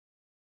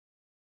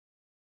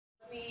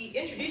we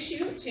introduce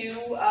you to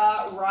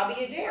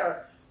Robbie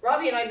Adair.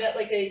 Robbie and I met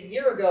like a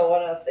year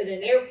ago in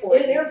an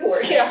airport.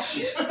 Yeah,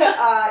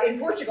 in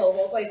Portugal, of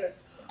all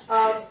places.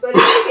 But in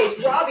any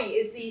case, Robbie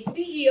is the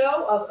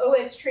CEO of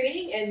OS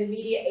Training and the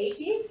Media A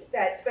team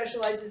that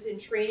specializes in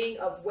training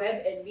of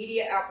web and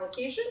media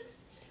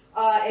applications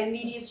and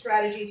media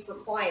strategies for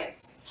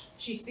clients.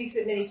 She speaks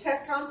at many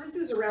tech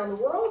conferences around the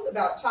world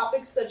about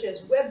topics such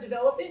as web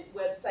development,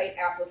 website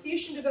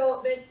application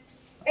development,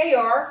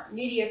 AR,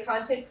 media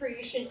content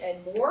creation,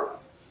 and more.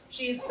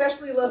 She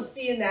especially loves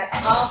seeing that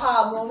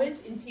aha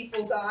moment in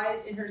people's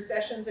eyes in her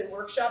sessions and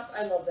workshops.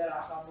 I love that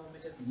aha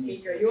moment as a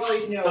speaker. You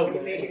always know when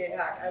you make it in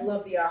hack. I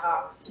love the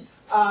aha.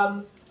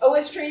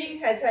 OS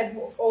Training has had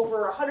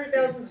over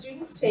 100,000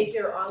 students take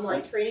their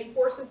online training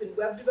courses in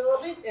web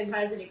development and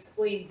has an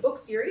explained book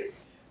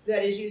series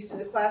that is used in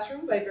the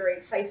classroom by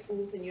various high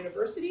schools and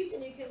universities.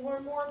 And you can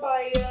learn more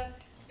by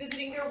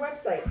visiting their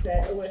websites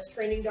at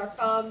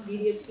ostraining.com,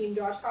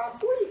 mediateam.com,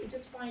 or you can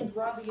just find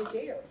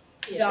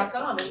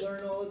RobbieAdair.com and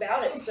learn all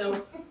about it.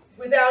 So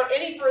without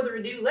any further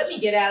ado, let me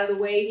get out of the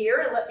way here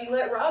and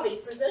let Robbie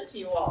present to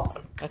you all.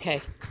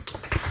 Okay.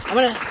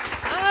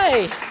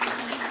 Hi.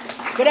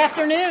 Good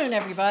afternoon,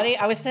 everybody.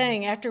 I was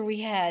saying after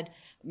we had,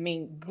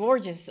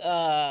 gorgeous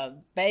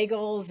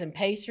bagels and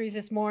pastries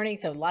this morning,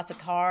 so lots of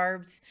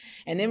carbs.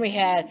 And then we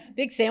had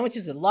big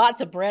sandwiches with lots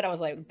of bread. I was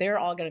like, they're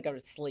all going to go to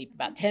sleep.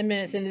 About 10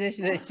 minutes into this,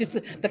 it's just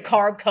the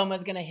carb coma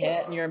is going to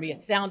hit and you're going to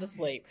be sound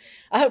asleep.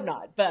 I hope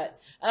not. But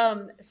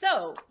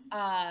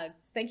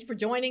thank you for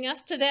joining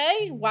us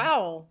today.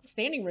 Wow,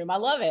 standing room. I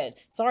love it.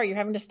 Sorry, you're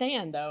having to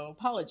stand, though.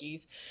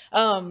 Apologies.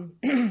 What I'm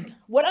going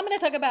to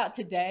talk about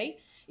today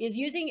is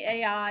using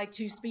AI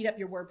to speed up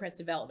your WordPress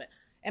development.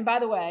 And by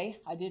the way,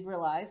 I did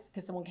realize,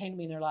 because someone came to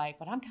me and they're like,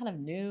 but I'm kind of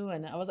new.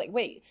 And I was like,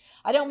 wait,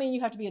 I don't mean you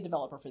have to be a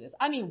developer for this.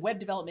 I mean web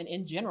development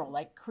in general,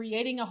 like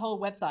creating a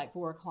whole website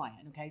for a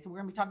client. Okay, so we're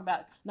going to be talking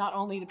about not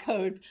only the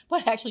code,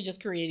 but actually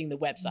just creating the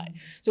website.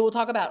 So we'll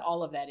talk about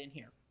all of that in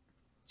here.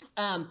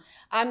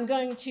 I'm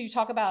going to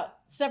talk about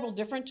several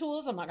different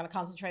tools. I'm not going to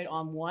concentrate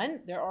on one.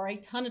 There are a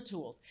ton of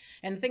tools.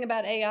 And the thing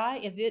about AI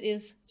is it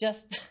is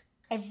just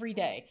every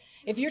day.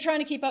 If you're trying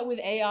to keep up with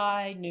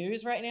AI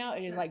news right now,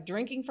 it is like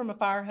drinking from a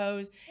fire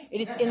hose. It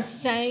is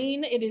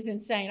insane. It is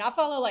insane. I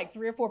follow like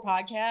 3 or 4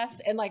 podcasts,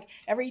 and like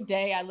every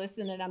day I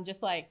listen and I'm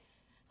just like,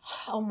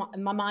 oh,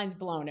 my mind's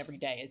blown every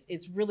day.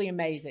 It's really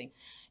amazing.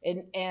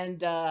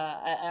 And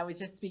I was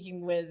just speaking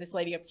with this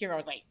lady up here. I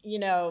was like,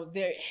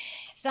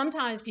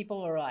 sometimes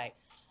people are like,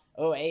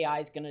 oh, AI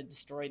is going to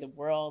destroy the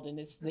world and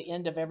it's the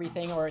end of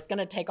everything, or it's going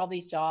to take all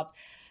these jobs.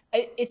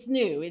 It's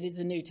new. It is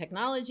a new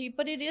technology,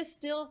 but it is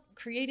still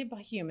created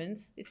by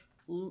humans. It's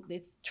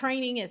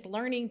training, it's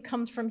learning,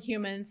 comes from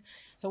humans.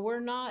 So we're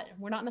not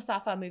in a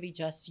sci-fi movie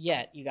just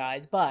yet, you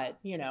guys. But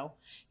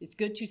it's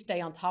good to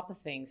stay on top of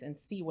things and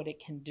see what it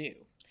can do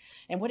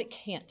and what it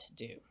can't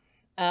do.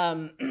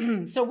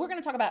 So we're going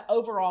to talk about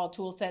overall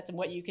tool sets and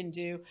what you can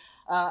do.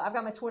 I've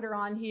got my Twitter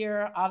on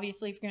here.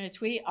 Obviously, if you're going to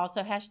tweet,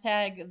 also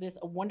hashtag this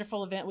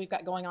wonderful event we've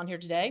got going on here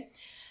today.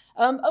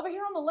 Over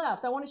here on the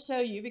left, I want to show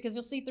you, because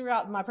you'll see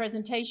throughout my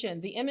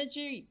presentation, the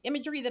imagery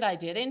that I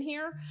did in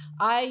here.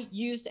 I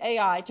used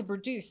AI to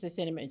produce this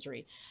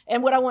imagery.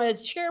 And what I wanted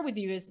to share with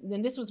you is,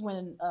 and this was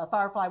when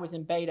Firefly was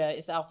in beta,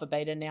 it's alpha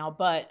beta now,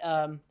 but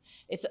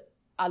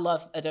I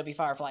love Adobe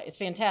Firefly. It's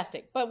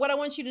fantastic. But what I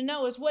want you to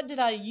know is, what did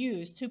I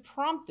use to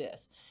prompt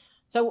this?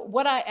 So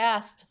what I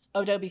asked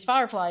Adobe's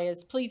Firefly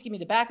is, please give me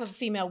the back of a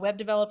female web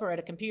developer at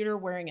a computer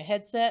wearing a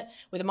headset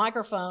with a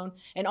microphone,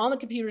 and on the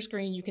computer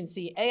screen you can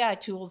see AI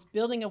tools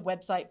building a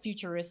website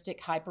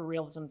futuristic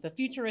hyperrealism. The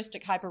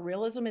futuristic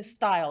hyperrealism is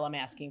style I'm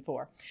asking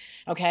for,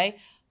 okay?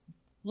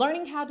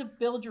 Learning how to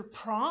build your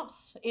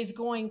prompts is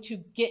going to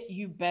get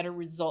you better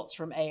results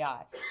from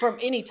AI, from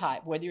any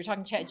type, whether you're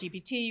talking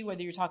ChatGPT,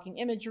 whether you're talking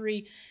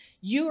imagery,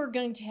 you are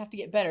going to have to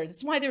get better.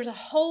 That's why there's a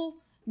whole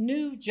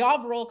new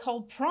job role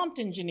called prompt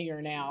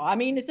engineer now. I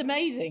mean, it's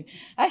amazing.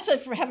 I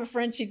actually have a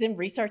friend, she's in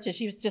research, and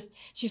she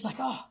was like,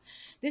 oh,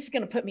 this is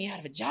going to put me out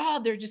of a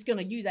job. They're just going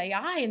to use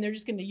AI, and they're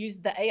just going to use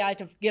the AI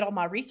to get all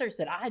my research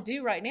that I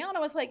do right now. And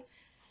I was like,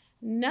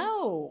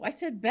 no. I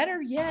said,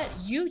 better yet,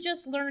 you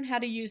just learn how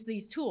to use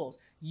these tools.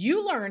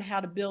 You learn how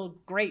to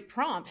build great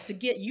prompts to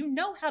get,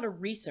 how to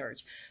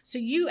research. So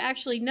you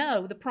actually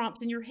know the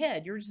prompts in your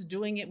head. You're just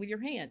doing it with your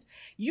hands.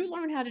 You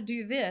learn how to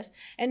do this,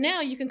 and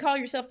now you can call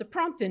yourself the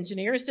prompt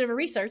engineer instead of a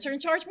researcher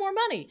and charge more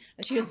money.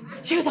 And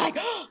she was like,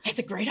 oh, that's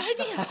a great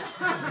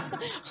idea.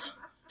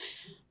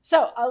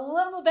 So a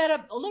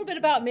little bit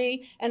about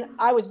me, and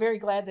I was very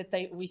glad that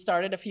we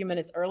started a few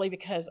minutes early,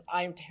 because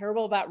I am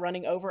terrible about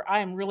running over. I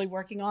am really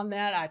working on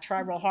that. I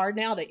try real hard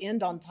now to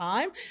end on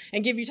time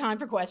and give you time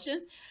for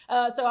questions.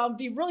 So I'll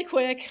be really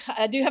quick.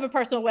 I do have a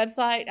personal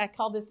website. I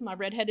call this my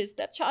redheaded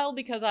stepchild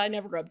because I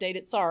never update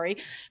it. Sorry.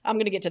 I'm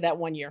going to get to that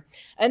one year.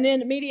 And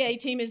then Media A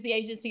Team is the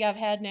agency I've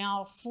had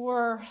now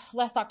for,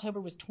 last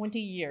October was 20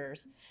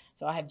 years.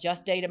 So I have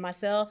just dated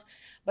myself,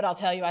 but I'll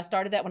tell you, I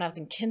started that when I was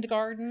in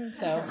kindergarten.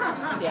 So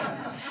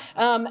yeah.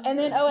 And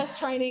then OS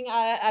training,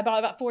 I bought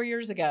about 4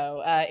 years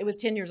ago. It was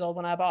 10 years old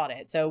when I bought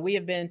it. So we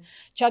have been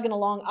chugging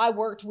along. I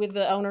worked with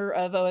the owner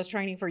of OS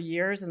training for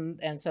years.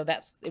 And so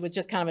it was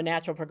just kind of a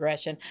natural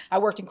progression. I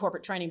worked in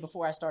corporate training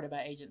before I started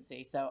my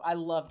agency. So I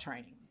love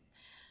training.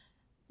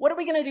 What are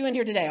we going to do in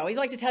here today? I always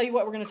like to tell you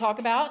what we're going to talk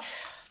about.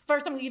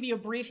 First, I'm going to give you a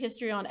brief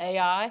history on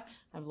AI. I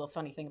have a little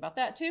funny thing about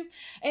that too.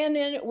 And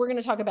then we're going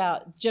to talk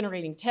about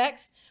generating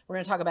text. We're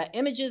going to talk about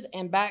images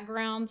and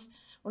backgrounds.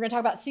 We're going to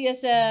talk about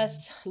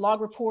CSS, log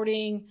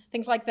reporting,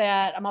 things like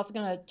that. I'm also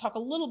going to talk a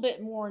little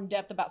bit more in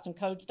depth about some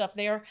code stuff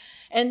there.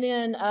 And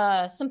then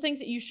some things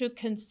that you should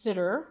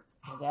consider,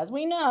 because as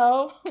we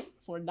know,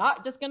 we're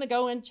not just going to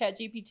go in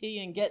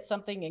ChatGPT and get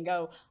something and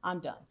go, I'm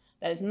done.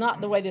 That is not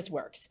the way this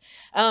works.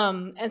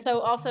 And so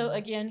also,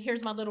 again,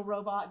 here's my little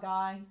robot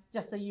guy,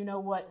 just so you know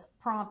what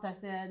prompt I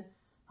said,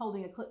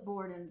 holding a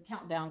clipboard and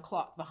countdown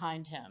clock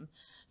behind him.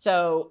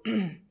 So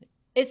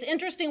it's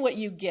interesting what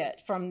you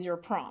get from your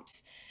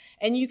prompts.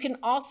 And you can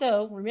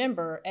also,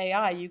 remember,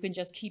 AI, you can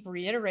just keep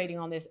reiterating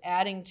on this,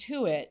 adding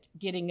to it,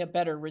 getting a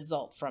better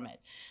result from it.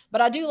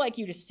 But I do like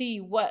you to see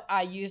what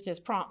I used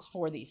as prompts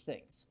for these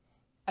things.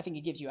 I think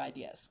it gives you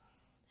ideas.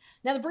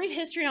 Now, the brief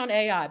history on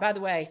AI, by the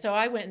way, so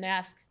I went and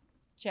asked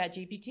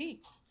ChatGPT,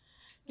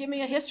 give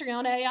me a history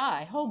on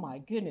AI. Oh my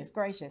goodness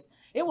gracious.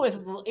 It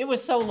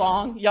was so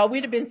long. Y'all,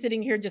 we'd have been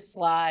sitting here just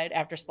slide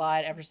after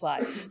slide after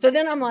slide. So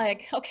then I'm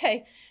like,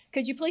 okay,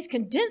 could you please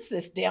condense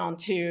this down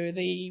to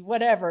the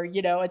whatever,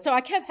 you know? And so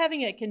I kept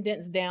having it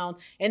condensed down,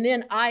 and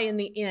then I, in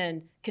the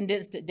end,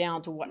 condensed it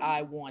down to what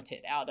I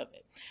wanted out of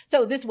it.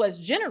 So this was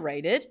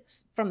generated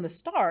from the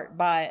start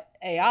by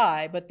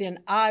AI, but then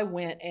I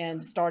went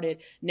and started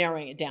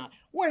narrowing it down.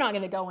 We're not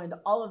going to go into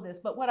all of this,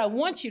 but what I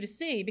want you to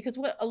see, because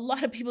what a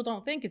lot of people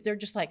don't think is they're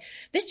just like,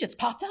 this just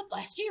popped up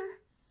last year.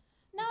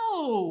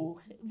 No,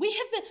 we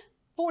have been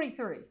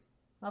 43,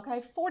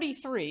 okay?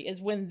 43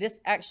 is when this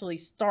actually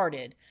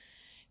started.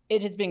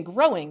 It has been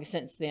growing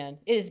since then.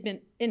 It has been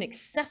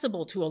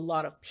inaccessible to a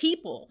lot of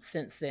people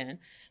since then.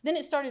 Then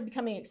it started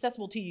becoming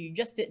accessible to you. You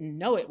just didn't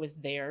know it was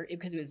there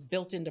because it was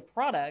built into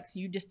products.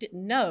 You just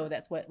didn't know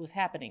that's what was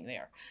happening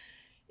there.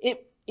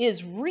 It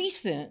is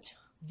recent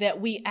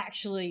that we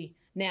actually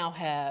now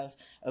have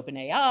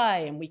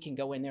OpenAI, and we can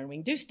go in there and we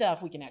can do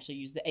stuff. We can actually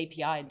use the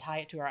API and tie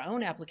it to our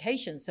own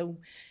application. So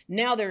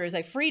now there is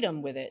a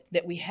freedom with it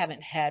that we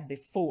haven't had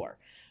before,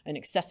 an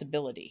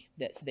accessibility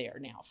that's there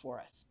now for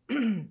us.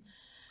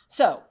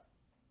 So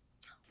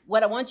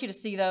what I want you to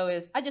see, though,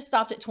 is I just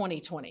stopped at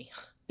 2020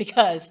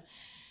 because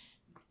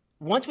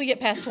once we get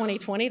past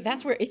 2020,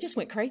 that's where it just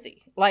went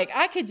crazy. Like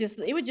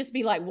it would just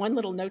be like one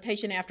little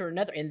notation after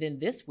another. And then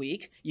this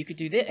week you could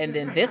do this. And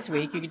then this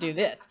week you could do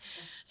this.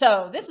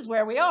 So this is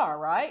where we are,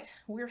 right?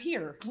 We're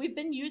here. We've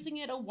been using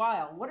it a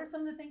while. What are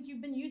some of the things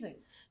you've been using?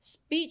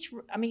 Speech.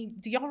 I mean,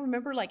 do y'all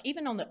remember, like,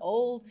 even on the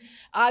old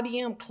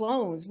IBM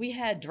clones, we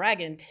had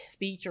Dragon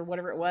Speech or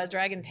whatever it was,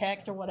 Dragon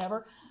Text or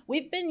whatever.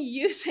 We've been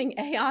using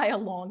AI a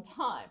long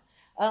time.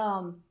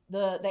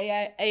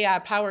 The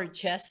AI-powered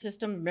chess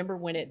system, remember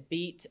when it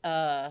beat,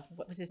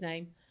 what was his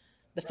name?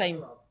 The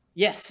fame.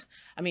 Yes.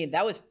 I mean,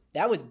 that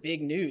was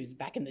big news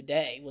back in the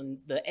day when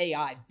the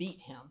AI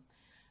beat him.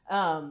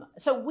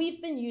 So we've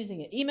been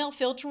using it. Email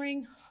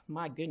filtering,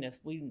 my goodness,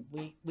 we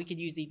could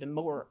use even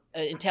more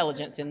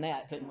intelligence in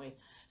that, couldn't we?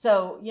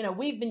 So, you know,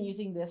 we've been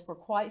using this for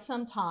quite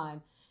some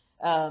time.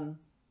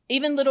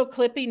 Even little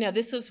Clippy, now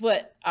this is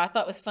what I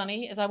thought was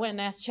funny, is I went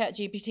and asked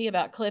ChatGPT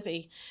about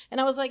Clippy,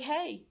 and I was like,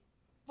 hey,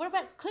 what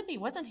about Clippy?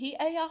 Wasn't he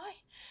AI?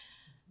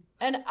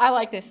 And I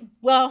like this.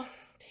 Well,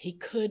 he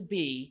could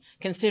be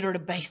considered a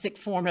basic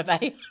form of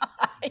AI.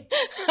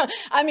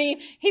 I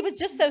mean, he was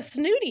just so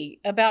snooty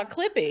about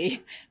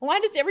Clippy. Why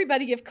does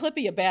everybody give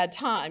Clippy a bad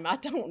time? I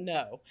don't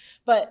know.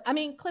 But, I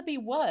mean, Clippy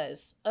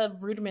was a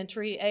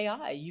rudimentary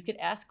AI. You could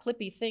ask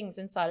Clippy things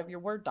inside of your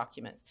Word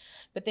documents.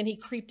 But then he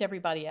creeped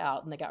everybody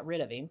out, and they got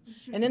rid of him.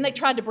 And then they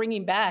tried to bring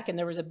him back, and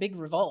there was a big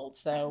revolt.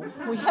 So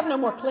we have no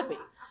more Clippy.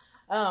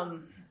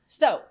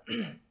 So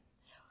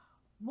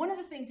one of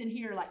the things in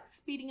here, like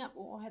speeding up,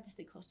 oh, I have to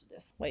stay close to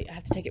this. Wait, I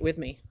have to take it with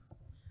me.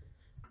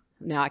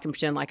 Now I can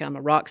pretend like I'm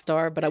a rock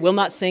star, but I will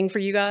not sing for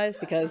you guys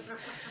because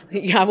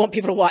I want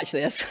people to watch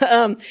this.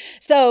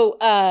 So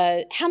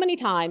how many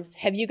times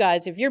have you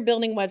guys, if you're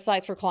building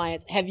websites for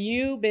clients, have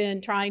you been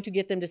trying to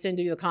get them to send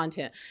you the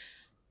content?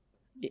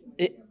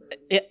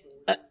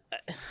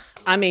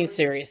 I mean,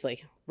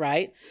 seriously.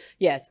 Right?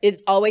 Yes,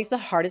 it's always the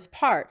hardest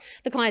part.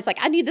 The client's like,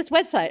 I need this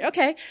website.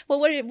 Okay, well,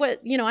 what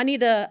you know, I need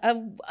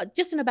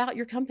just an about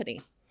your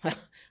company.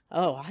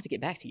 Oh, I'll have to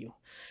get back to you.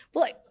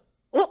 Well, like,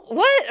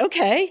 what?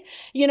 Okay,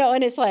 you know,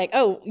 and it's like,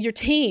 oh, your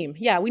team.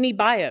 Yeah, we need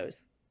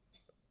bios.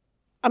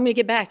 I'm going to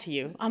get back to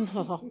you.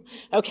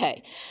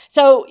 Okay.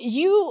 So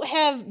you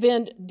have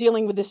been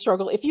dealing with this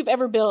struggle. If you've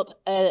ever built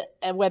a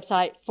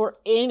website for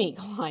any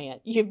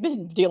client, you've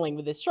been dealing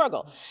with this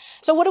struggle.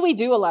 So what do we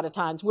do a lot of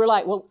times? We're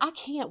like, well, I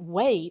can't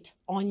wait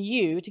on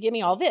you to give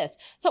me all this.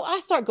 So I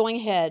start going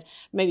ahead,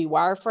 maybe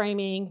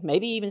wireframing,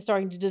 maybe even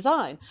starting to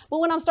design. But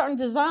when I'm starting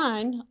to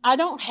design, I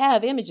don't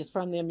have images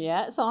from them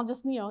yet. So I'm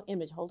just,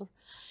 image holder.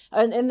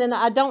 And then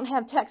I don't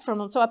have text from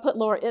them. So I put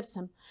Lorem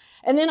Ipsum.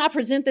 And then I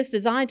present this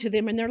design to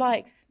them and they're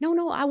like,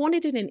 no, I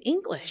wanted it in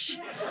English.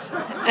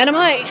 And I'm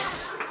like,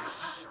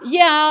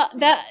 yeah,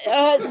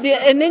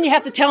 and then you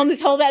have to tell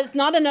them that's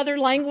not another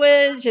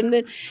language. And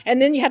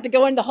then you have to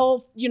go into the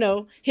whole,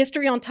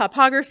 history on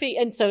typography.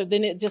 And so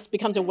then it just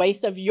becomes a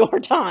waste of your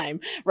time,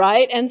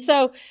 right? And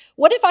so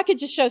what if I could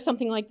just show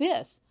something like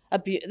this?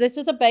 This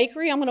is a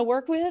bakery I'm going to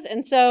work with.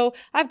 And so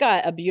I've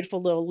got a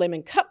beautiful little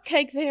lemon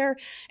cupcake there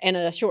and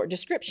a short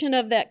description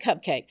of that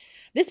cupcake.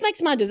 This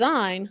makes my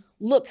design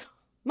look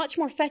much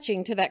more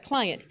fetching to that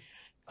client.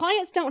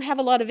 Clients don't have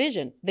a lot of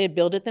vision. They'd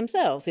build it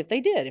themselves if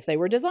they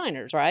were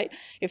designers, right?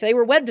 If they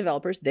were web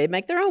developers, they'd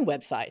make their own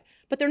website,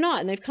 but they're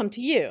not, and they've come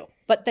to you.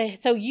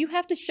 So you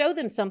have to show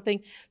them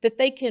something that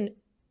they can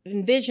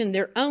envision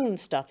their own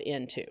stuff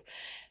into.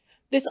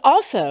 This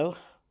also,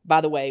 by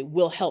the way,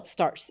 will help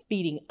start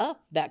speeding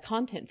up that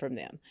content from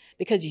them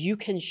because you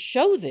can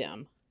show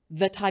them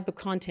the type of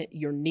content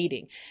you're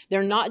needing.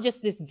 They're not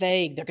just this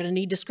vague, they're going to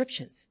need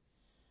descriptions.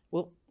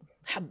 Well,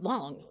 how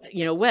long,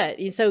 what?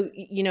 And so,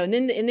 and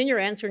then you're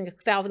answering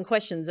 1,000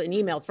 questions and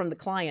emails from the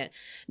client.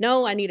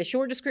 No, I need a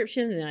short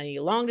description and then I need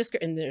a long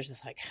description. And there's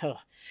just like, oh.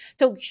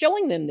 So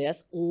showing them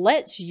this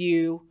lets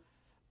you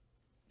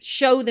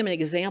show them an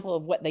example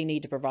of what they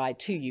need to provide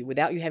to you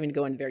without you having to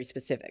go into very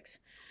specifics.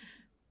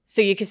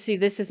 So you can see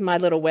this is my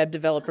little web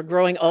developer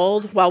growing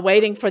old while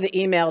waiting for the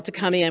email to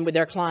come in with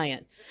their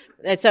client.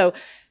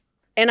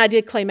 And I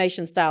did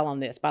claymation style on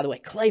this, by the way.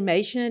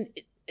 Claymation,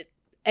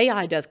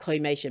 AI does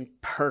claymation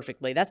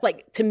perfectly. That's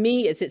like, to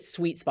me, it's its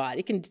sweet spot.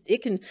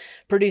 It can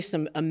produce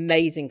some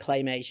amazing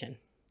claymation.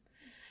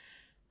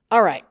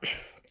 All right,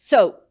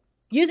 so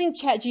using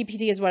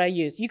ChatGPT is what I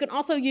used. You can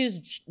also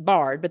use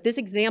Bard, but this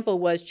example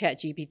was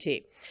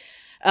ChatGPT.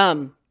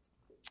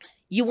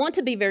 You want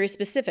to be very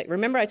specific.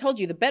 Remember, I told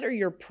you the better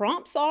your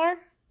prompts are,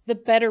 the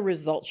better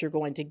results you're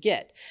going to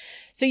get.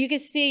 So you can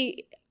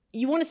see,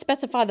 you want to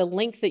specify the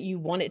length that you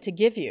want it to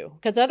give you.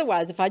 Because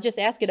otherwise, if I just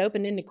ask it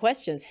open-ended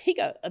questions,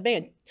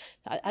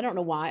 I don't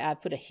know why I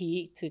put a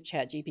he to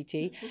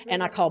ChatGPT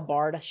and I call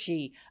Bard a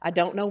she. I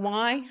don't know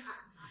why.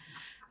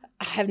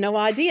 I have no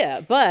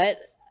idea, but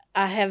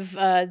I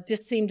have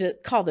just seemed to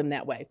call them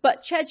that way.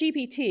 But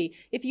ChatGPT,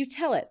 if you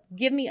tell it,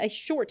 give me a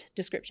short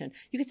description.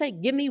 You can say,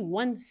 give me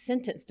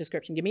 1-sentence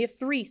description. Give me a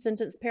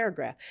 3-sentence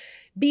paragraph.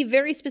 Be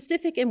very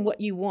specific in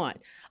what you want.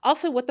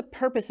 Also, what the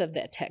purpose of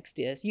that text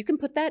is. You can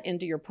put that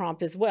into your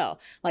prompt as well.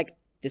 Like,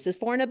 this is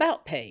for an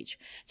about page.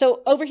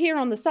 So over here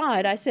on the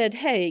side, I said,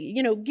 hey,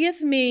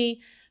 give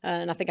me,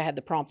 and I think I have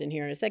the prompt in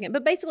here in a second,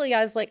 but basically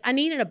I was like, I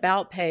need an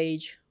about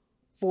page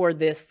for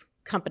this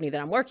company that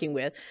I'm working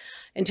with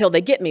until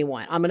they get me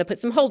one. I'm going to put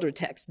some holder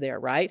text there,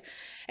 right?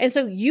 And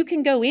so you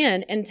can go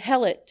in and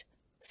tell it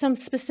some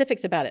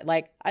specifics about it.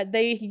 Like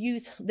they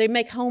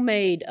make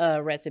homemade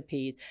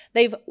recipes.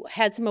 They've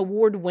had some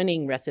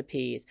award-winning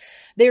recipes.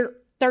 They're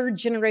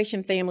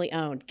 3rd-generation family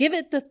owned. Give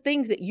it the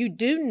things that you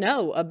do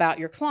know about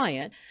your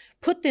client.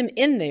 Put them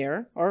in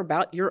there, or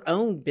about your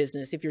own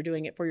business if you're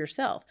doing it for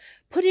yourself.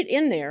 Put it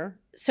in there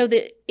so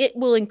that it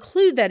will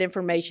include that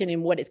information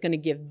in what it's going to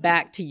give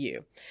back to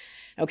you.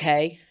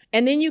 Okay.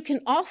 And then you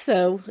can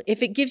also,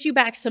 if it gives you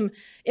back some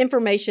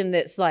information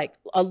that's like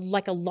a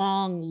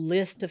long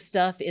list of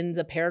stuff in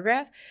the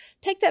paragraph,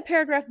 take that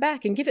paragraph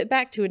back and give it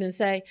back to it and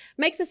say,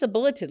 make this a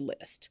bulleted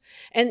list.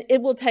 And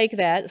it will take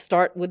that,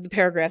 start with the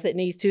paragraph that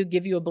needs to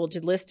give you a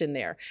bulleted list in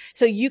there.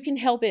 So you can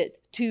help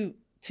it to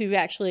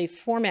actually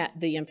format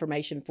the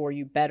information for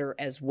you better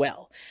as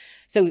well.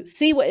 So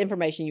see what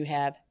information you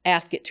have,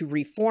 ask it to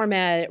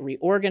reformat it,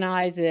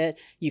 reorganize it.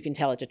 You can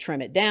tell it to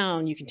trim it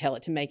down. You can tell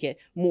it to make it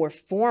more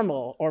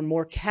formal or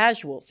more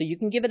casual. So you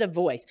can give it a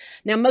voice.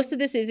 Now, most of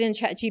this is in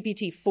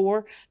ChatGPT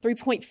 4.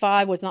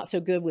 3.5 was not so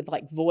good with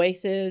like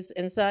voices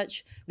and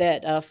such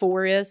that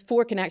 4 is.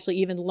 4 can actually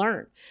even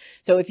learn.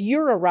 So if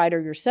you're a writer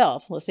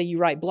yourself, let's say you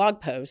write blog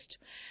posts,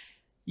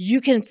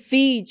 you can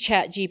feed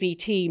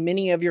ChatGPT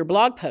many of your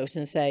blog posts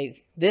and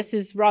say, this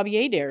is Robbie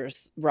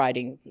Adair's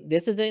writing.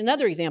 This is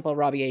another example of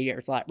Robbie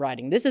Adair's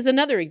writing. This is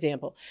another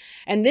example.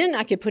 And then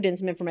I could put in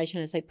some information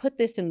and say, put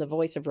this in the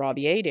voice of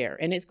Robbie Adair.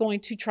 And it's going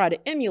to try to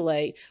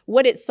emulate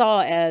what it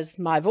saw as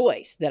my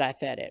voice that I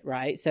fed it,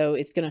 right? So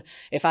it's going to,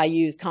 if I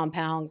use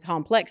compound,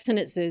 complex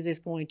sentences, it's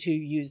going to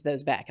use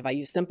those back. If I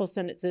use simple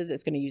sentences,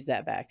 it's going to use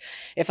that back.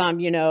 If I'm,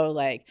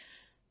 like,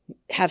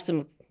 have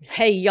some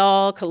hey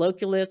y'all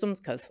colloquialisms,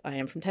 because I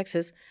am from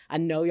Texas. I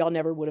know y'all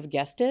never would have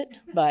guessed it,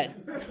 but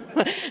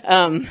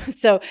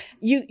so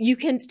you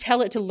can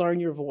tell it to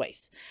learn your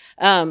voice.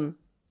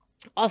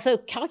 Also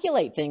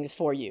calculate things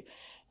for you.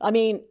 I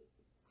mean,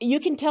 you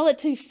can tell it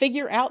to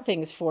figure out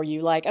things for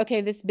you. Like,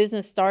 okay, this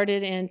business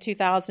started in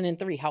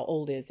 2003. How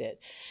old is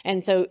it?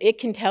 And so it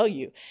can tell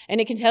you, and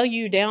it can tell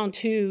you down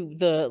to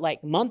the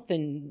like month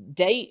and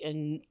date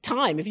and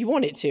time if you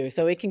want it to.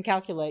 So it can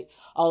calculate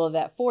all of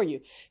that for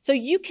you. So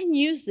you can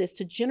use this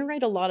to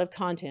generate a lot of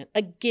content.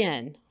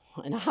 Again,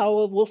 and I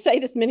will say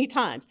this many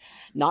times,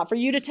 not for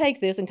you to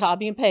take this and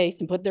copy and paste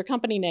and put their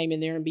company name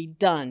in there and be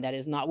done. That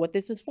is not what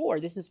this is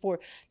for. This is for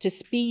to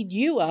speed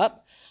you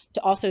up,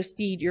 to also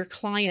speed your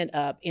client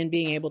up in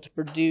being able to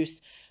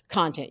produce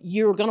content.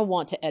 You're going to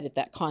want to edit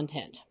that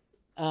content.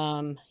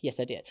 Yes,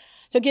 I did.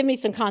 So give me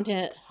some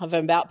content of an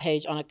about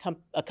page on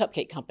a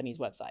cupcake company's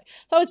website.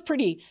 So I was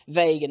pretty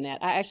vague in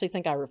that. I actually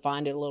think I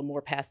refined it a little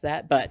more past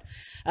that, but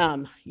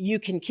you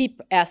can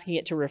keep asking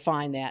it to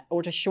refine that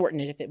or to shorten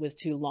it if it was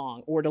too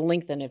long or to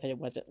lengthen if it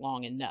wasn't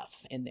long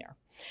enough in there.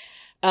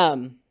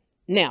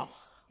 Now,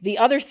 the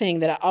other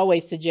thing that I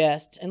always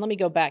suggest, and let me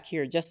go back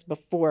here just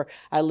before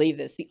I leave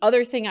this. The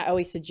other thing I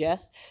always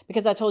suggest,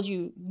 because I told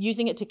you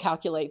using it to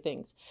calculate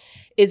things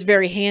is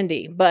very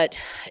handy, but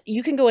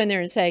you can go in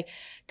there and say,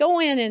 go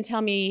in and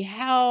tell me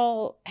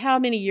how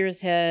many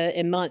years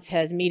and months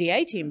has Media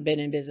A Team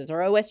been in business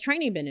or OS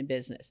Training been in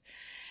business?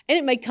 And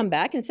it may come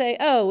back and say,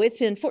 oh, it's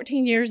been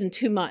 14 years and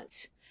 2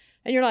 months.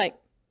 And you're like,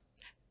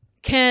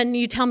 can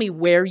you tell me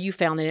where you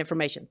found that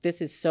information? This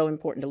is so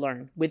important to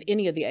learn with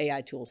any of the AI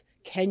tools.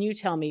 Can you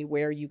tell me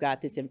where you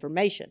got this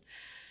information?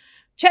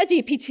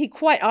 ChatGPT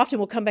quite often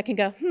will come back and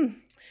go,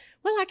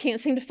 well, I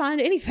can't seem to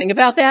find anything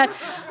about that.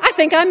 I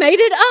think I made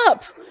it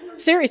up.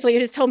 Seriously,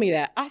 it has told me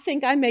that. I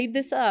think I made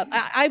this up.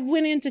 I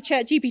went into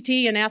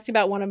ChatGPT and asked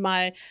about one of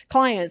my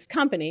clients'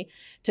 company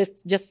to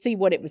just see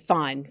what it would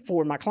find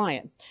for my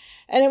client.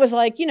 And it was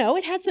like, you know,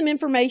 it had some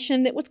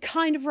information that was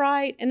kind of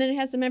right, and then it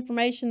had some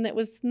information that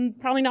was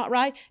probably not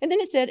right. And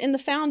then it said, and the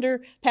founder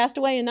passed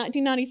away in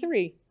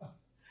 1993.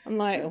 I'm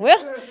like,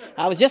 well,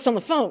 I was just on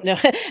the phone. No.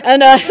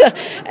 And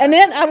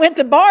then I went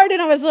to Bard,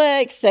 and I was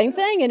like, same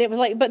thing. And it was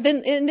like, but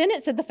then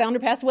it said the founder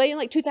passed away in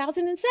like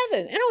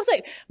 2007. And I was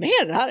like,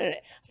 man, I'm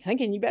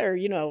thinking you better,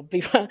 you know,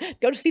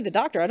 go to see the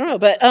doctor. I don't know.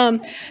 But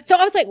so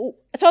I was like,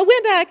 so I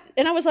went back,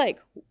 and I was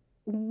like,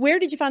 where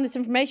did you find this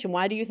information?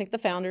 Why do you think the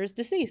founder is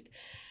deceased?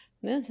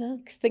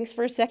 Thinks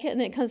for a second,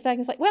 and then it comes back and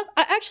it's like, well,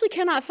 I actually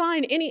cannot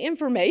find any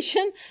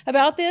information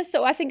about this,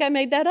 so I think I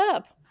made that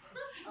up.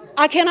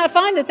 I cannot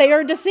find that they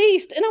are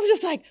deceased. And I was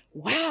just like,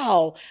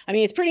 wow. I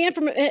mean,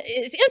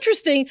 it's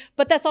interesting,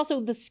 but that's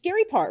also the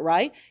scary part,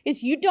 right?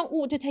 Is you don't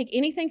want to take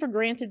anything for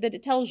granted that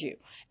it tells you.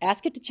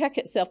 Ask it to check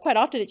itself. Quite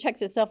often it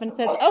checks itself and it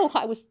says, oh,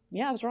 I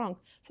was wrong.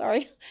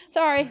 Sorry,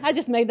 I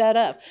just made that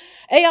up.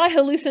 AI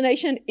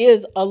hallucination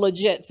is a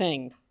legit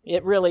thing.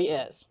 It really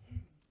is.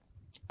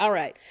 All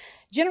right.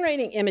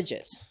 Generating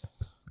images.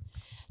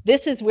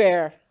 This is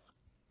where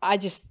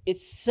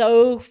it's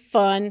so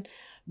fun,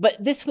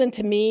 but this one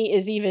to me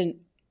is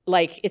even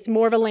like, it's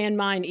more of a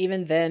landmine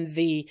even than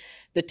the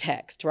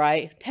text,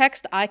 right?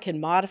 Text, I can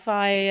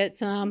modify it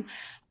some.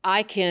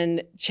 I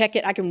can check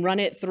it. I can run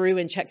it through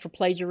and check for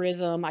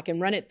plagiarism. I can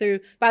run it through.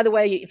 By the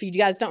way, if you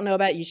guys don't know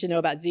about it, you should know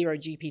about Zero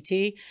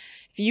GPT.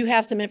 If you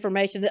have some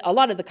information, a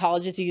lot of the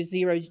colleges use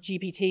Zero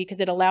GPT because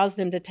it allows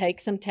them to take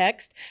some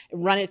text,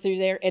 run it through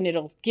there, and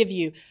it'll give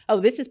you, oh,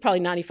 this is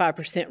probably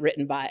 95%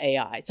 written by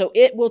AI. So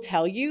it will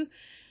tell you,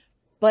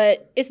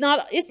 but it's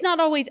not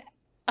always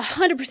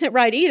 100%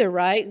 right either,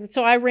 right?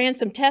 So I ran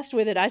some tests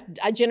with it.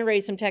 I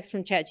generated some text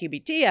from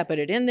ChatGPT. I put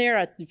it in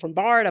there. From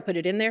Bard, I put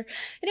it in there.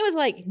 And it was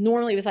like,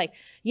 normally it was like,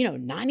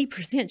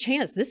 90%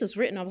 chance this is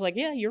written. I was like,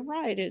 yeah, you're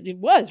right. It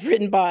was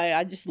written by,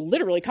 I just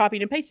literally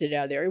copied and pasted it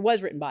out of there. It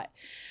was written by it.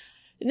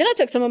 And then I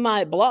took some of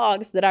my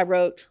blogs that I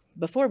wrote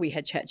before we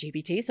had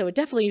ChatGPT. So it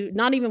definitely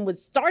not even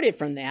was started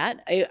from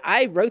that.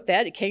 I wrote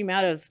that. It came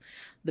out of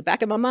the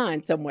back of my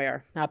mind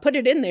somewhere. I put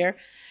it in there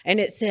and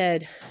it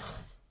said,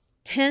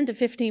 10 to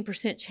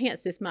 15%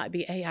 chance this might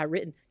be AI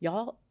written.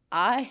 Y'all,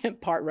 I am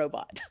part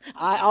robot.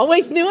 I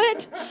always knew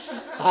it.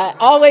 I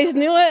always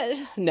knew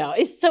it. No,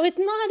 it's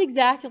not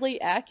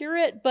exactly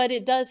accurate, but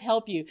it does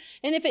help you.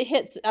 And if it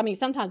hits, I mean,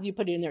 sometimes you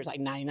put it in there, it's like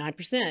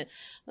 99%.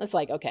 It's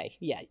like, okay,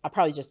 yeah, I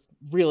probably just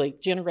really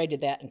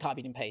generated that and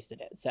copied and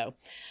pasted it. So,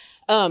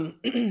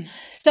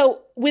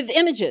 so with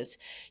images,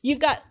 you've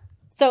got,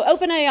 so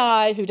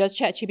OpenAI, who does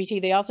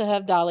ChatGPT, they also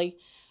have DALL-E.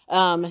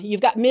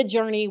 You've got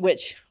Midjourney,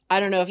 which I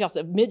don't know if y'all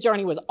said,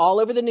 Midjourney was all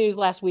over the news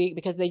last week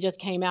because they just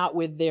came out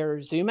with their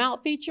zoom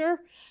out feature.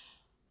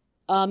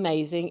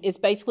 Amazing. It's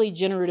basically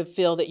generative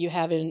fill that you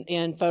have in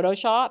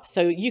Photoshop.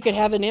 So you could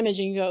have an image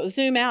and you go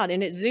zoom out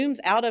and it zooms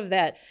out of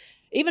that,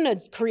 even a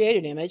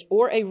created image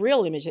or a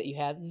real image that you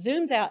have,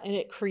 zooms out and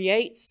it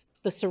creates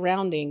the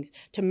surroundings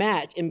to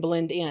match and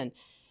blend in.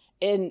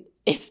 And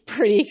it's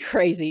pretty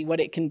crazy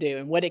what it can do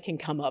and what it can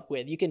come up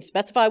with. You can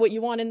specify what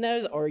you want in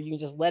those or you can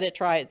just let it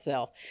try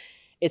itself.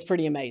 It's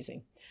pretty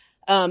amazing.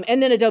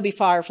 And then Adobe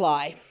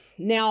Firefly.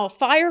 Now,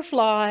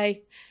 Firefly,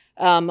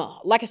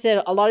 Like I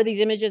said, a lot of these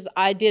images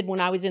I did when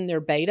I was in their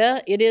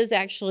beta. It is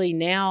actually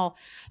now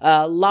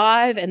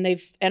live, and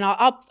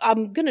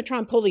I'm going to try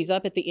and pull these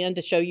up at the end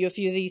to show you a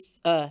few of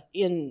these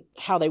in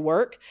how they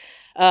work.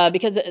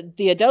 Because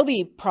the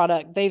Adobe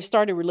product, they've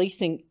started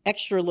releasing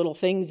extra little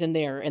things in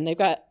there, and they've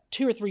got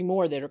 2 or 3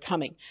 more that are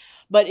coming.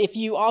 But if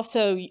you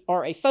also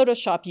are a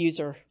Photoshop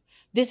user,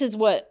 this is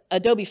what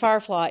Adobe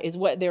Firefly is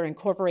what they're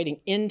incorporating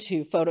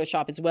into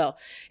Photoshop as well.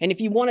 And if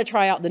you want to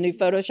try out the new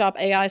Photoshop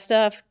AI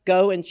stuff,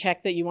 go and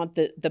check that you want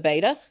the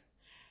beta.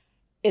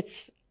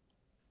 It's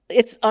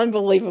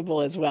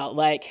unbelievable as well.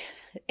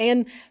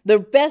 And the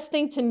best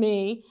thing to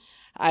me,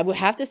 I would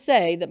have to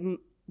say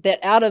that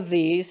out of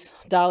these,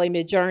 DALL-E,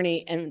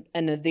 Midjourney,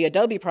 and the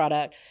Adobe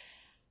product,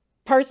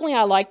 personally,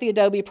 I like the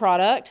Adobe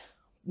product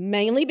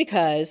mainly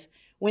because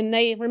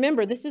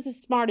remember, this is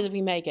as smart as we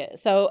make it.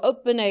 So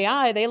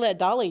OpenAI, they let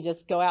DALL-E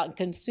just go out and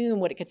consume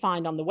what it could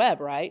find on the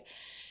web, right?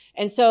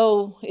 And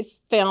so it's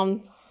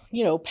found,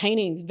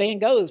 paintings, Van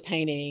Gogh's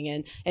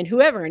painting and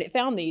whoever, and it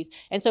found these.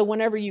 And so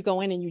whenever you go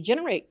in and you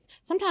generate,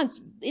 sometimes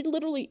it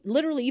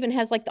literally even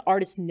has like the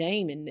artist's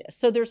name in this.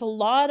 So there's a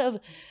lot of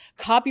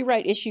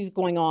copyright issues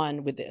going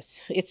on with this.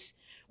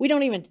 We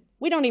don't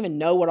even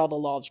know what all the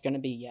laws are going to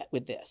be yet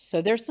with this.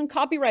 So there's some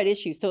copyright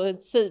issues. So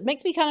it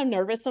makes me kind of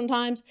nervous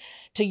sometimes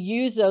to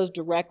use those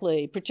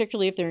directly,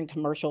 particularly if they're in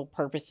commercial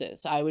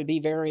purposes. I would be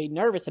very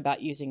nervous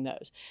about using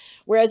those.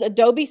 Whereas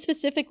Adobe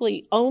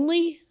specifically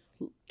only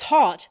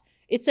taught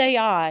its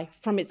AI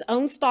from its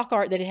own stock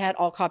art that it had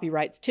all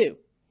copyrights to.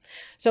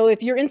 So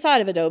if you're inside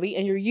of Adobe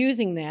and you're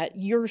using that,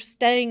 you're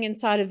staying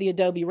inside of the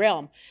Adobe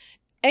realm.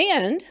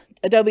 And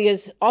Adobe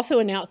has also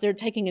announced they're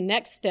taking a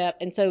next step,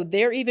 and so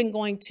they're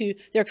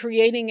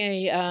creating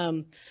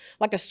a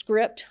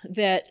script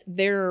that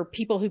their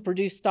people who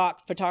produce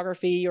stock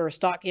photography or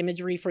stock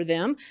imagery for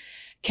them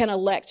can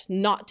elect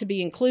not to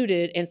be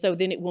included, and so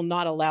then it will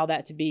not allow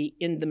that to be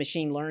in the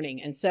machine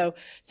learning. And so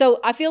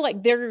I feel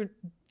like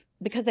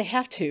because they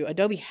have to,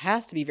 Adobe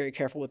has to be very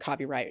careful with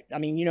copyright. I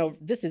mean,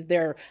 this is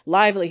their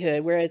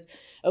livelihood, whereas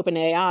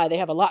OpenAI, they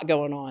have a lot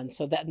going on,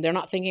 so that they're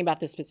not thinking about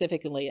this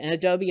specifically. And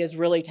Adobe is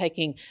really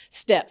taking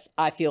steps,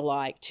 I feel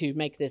like, to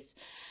make this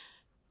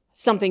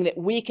something that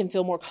we can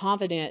feel more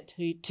confident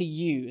to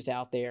use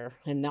out there,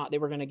 and not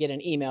that we're going to get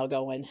an email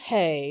going,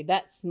 hey,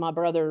 that's my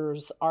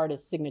brother's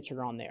artist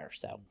signature on there.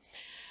 So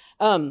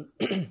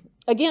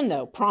again,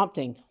 though,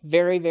 prompting,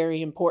 very,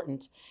 very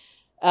important.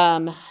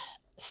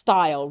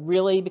 Style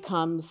really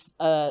becomes,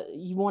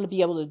 you want to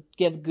be able to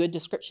give good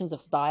descriptions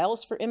of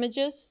styles for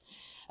images.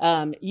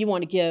 You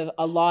want to give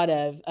a lot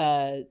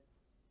of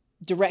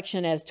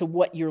direction as to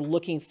what you're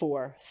looking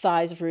for.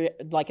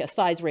 Like a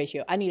size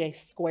ratio. I need a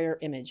square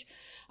image.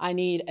 I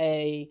need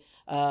a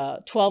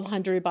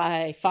 1200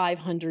 by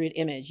 500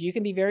 image. You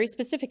can be very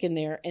specific in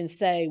there and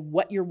say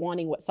what you're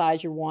wanting, what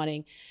size you're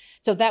wanting.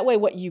 So that way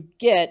what you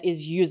get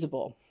is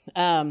usable.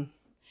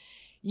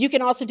 You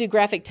can also do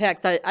graphic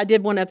text. I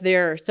did one up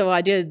there. So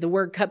I did the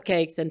word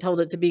cupcakes and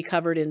told it to be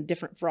covered in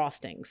different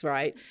frostings,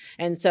 right?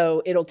 And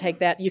so it'll take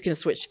that. You can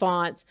switch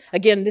fonts.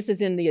 Again, this is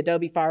in the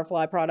Adobe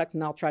Firefly product,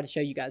 and I'll try to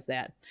show you guys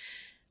that.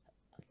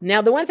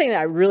 Now, the one thing that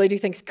I really do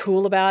think is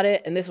cool about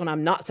it, and this one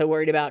I'm not so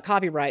worried about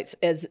copyrights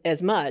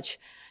as much,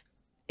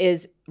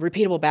 is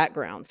repeatable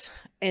backgrounds.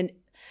 And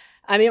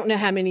I don't know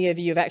how many of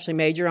you have actually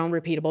made your own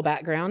repeatable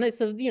background. It's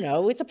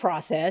a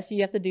process.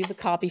 You have to do the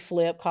copy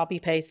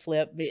paste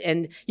flip,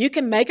 and you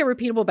can make a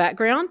repeatable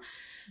background.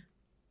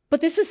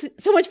 But this is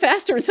so much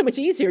faster and so much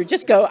easier.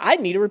 Just go, I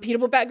need a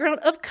repeatable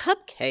background of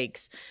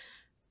cupcakes.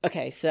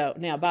 Okay, so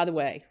now, by the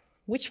way,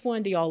 which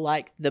one do y'all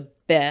like the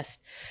best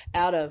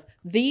out of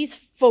these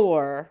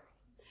 4?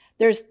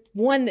 There's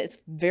one that's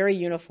very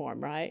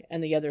uniform, right?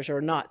 And the others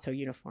are not so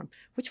uniform.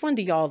 Which one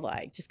do y'all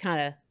like? Just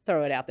kind of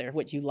throw it out there,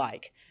 what you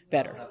like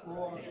better.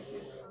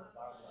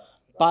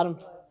 Bottom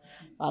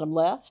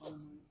left,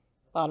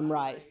 bottom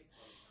right.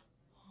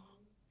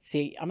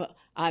 See, I'm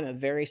a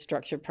very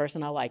structured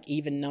person. I like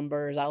even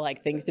numbers. I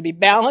like things to be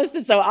balanced.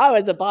 And so I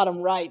was a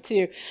bottom right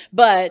too.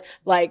 But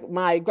like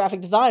my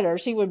graphic designer,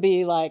 she would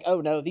be like,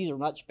 oh no, these are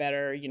much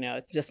better.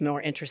 It's just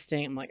more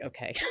interesting. I'm like,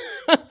 okay.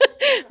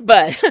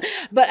 But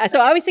so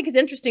I always think it's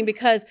interesting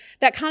because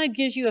that kind of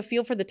gives you a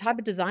feel for the type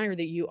of designer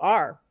that you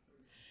are.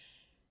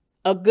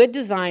 A good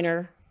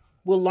designer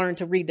will learn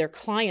to read their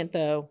client,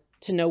 though,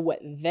 to know what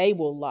they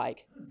will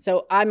like.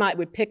 So I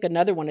would pick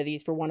another one of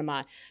these for one of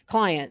my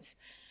clients,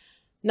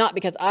 not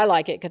because I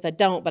like it, because I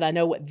don't, but I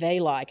know what they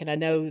like, and I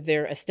know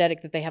their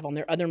aesthetic that they have on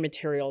their other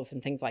materials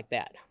and things like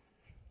that.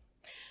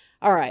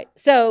 All right,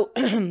 so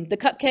the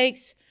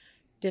cupcakes,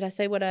 did I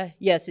say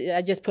yes,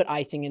 I just put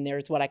icing in there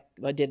is what I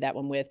did that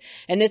one with.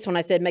 And this one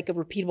I said make a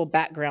repeatable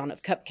background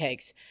of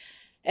cupcakes.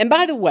 And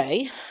by the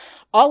way,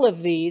 all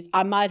of these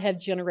I might have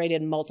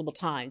generated multiple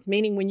times,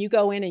 meaning when you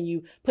go in and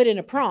you put in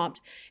a prompt,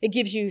 it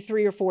gives you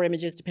 3 or 4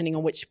 images depending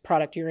on which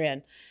product you're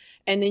in.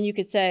 And then you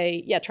could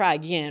say, yeah, try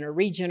again or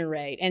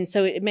regenerate. And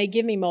so it may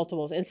give me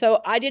multiples. And so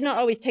I did not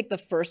always take the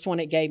first one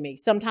it gave me.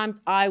 Sometimes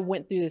I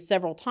went through this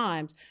several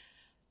times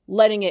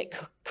letting it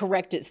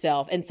correct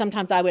itself. And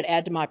sometimes I would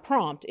add to my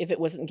prompt if it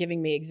wasn't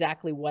giving me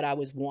exactly what I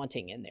was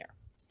wanting in there.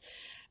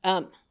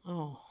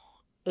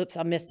 Oops,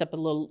 I messed up a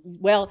little.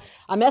 Well,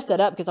 I messed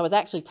that up because I was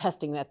actually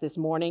testing that this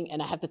morning,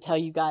 and I have to tell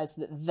you guys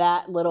that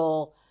that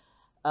little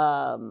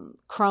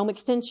Chrome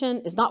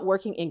extension is not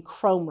working in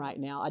Chrome right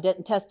now. I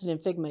didn't test it in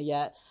Figma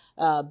yet,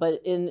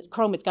 but in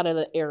Chrome it's got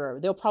an error.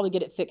 They'll probably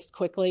get it fixed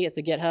quickly. It's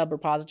a GitHub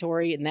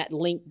repository, and that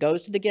link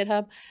goes to the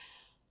GitHub.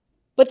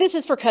 But this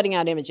is for cutting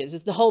out images.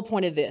 It's the whole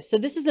point of this. So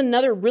this is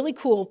another really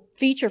cool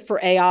feature for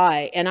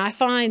AI, and I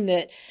find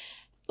that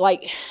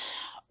like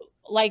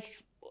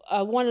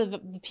one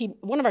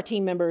of our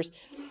team members,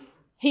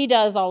 he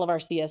does all of our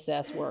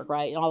CSS work,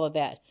 right, and all of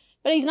that.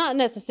 But he's not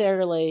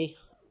necessarily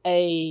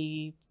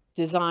a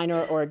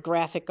designer or a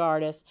graphic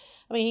artist.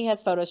 I mean, he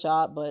has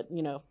Photoshop, but,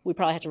 you know, we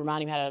probably have to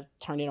remind him how to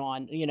turn it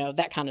on, you know,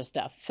 that kind of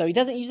stuff. So he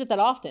doesn't use it that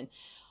often.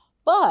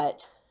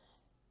 But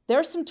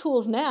there's some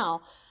tools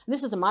now.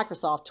 This is a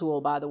Microsoft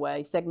tool, by the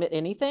way, Segment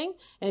Anything.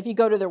 And if you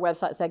go to their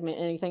website, Segment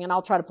Anything, and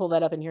I'll try to pull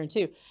that up in here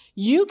too,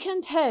 you can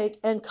take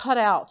and cut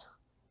out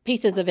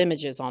pieces of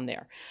images on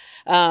there.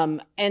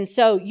 And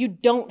so you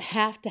don't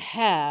have to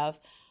have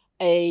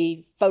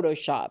a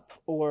Photoshop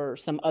or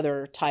some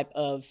other type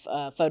of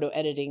photo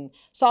editing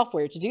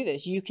software to do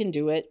this. You can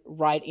do it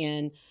right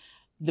in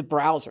the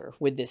browser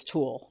with this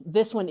tool.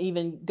 This one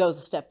even goes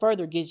a step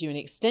further, gives you an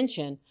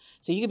extension,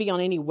 so you could be on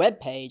any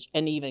web page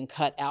and even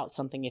cut out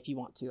something if you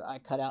want to. I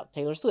cut out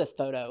Taylor Swift's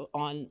photo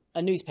on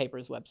a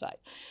newspaper's website.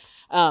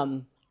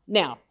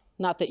 Now,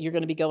 not that you're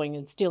going to be going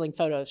and stealing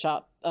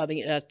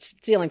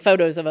stealing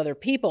photos of other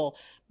people,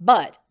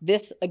 but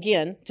this,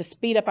 again, to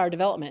speed up our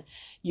development,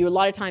 a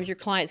lot of times your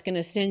client's going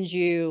to send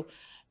you,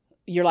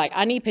 you're like,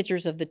 I need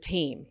pictures of the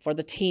team for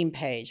the team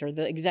page or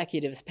the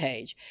executives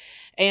page.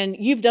 And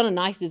you've done a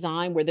nice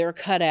design where they're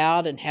cut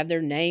out and have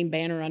their name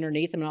banner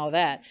underneath them and all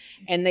that.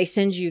 And they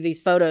send you these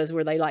photos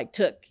where they like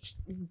took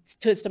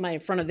somebody in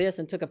front of this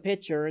and took a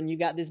picture, and you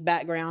got this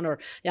background, or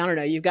I don't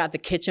know, you've got the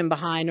kitchen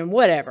behind them,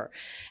 whatever.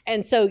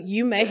 And so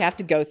you may have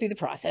to go through the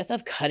process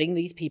of cutting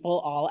these people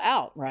all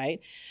out, right?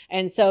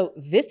 And so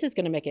this is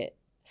going to make it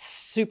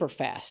super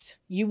fast.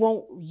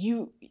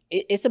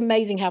 It's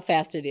amazing how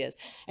fast it is.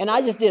 And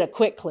I just did a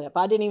quick clip.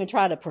 I didn't even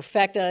try to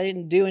perfect it. I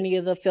didn't do any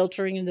of the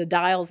filtering and the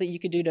dials that you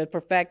could do to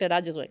perfect it.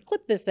 I just went,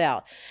 clip this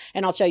out,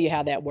 and I'll show you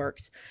how that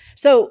works.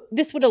 So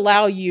this would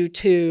allow you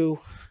to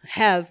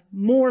have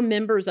more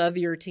members of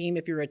your team,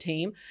 if you're a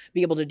team,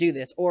 be able to do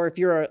this. Or if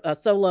you're a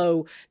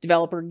solo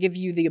developer, give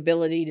you the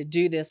ability to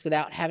do this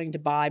without having to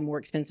buy more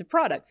expensive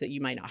products that you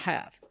might not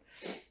have.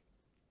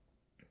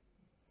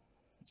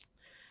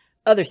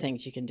 Other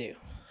things you can do.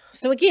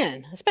 So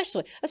again,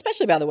 especially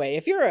by the way,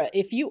 if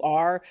you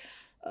are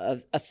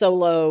a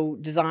solo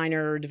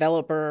designer,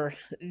 developer,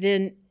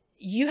 then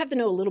you have to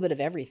know a little bit of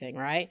everything,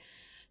 right?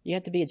 You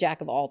have to be a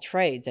jack of all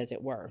trades, as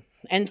it were.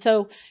 And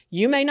so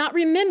you may not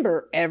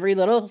remember every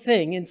little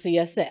thing in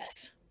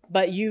CSS,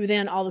 but you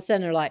then all of a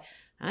sudden are like,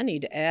 I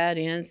need to add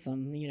in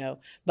some,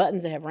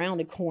 buttons that have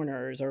rounded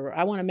corners, or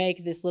I want to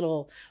make this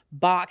little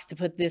box to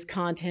put this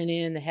content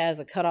in that has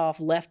a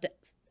cutoff left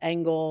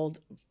angled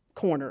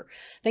corner,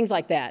 things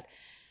like that.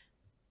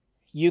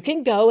 You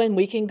can go and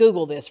we can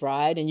Google this,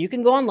 right? And you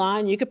can go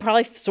online, you could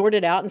probably sort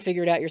it out and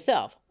figure it out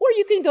yourself. Or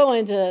you can go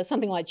into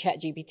something like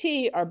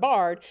ChatGPT or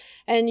Bard,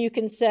 and you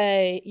can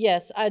say,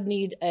 yes, I'd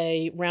need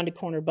a rounded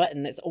corner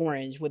button that's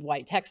orange with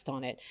white text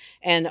on it.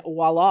 And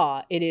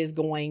voila, it is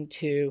going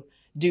to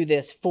do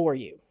this for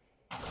you,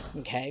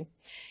 okay?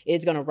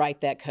 It's going to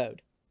write that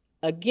code.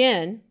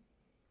 Again,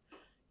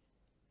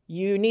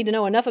 you need to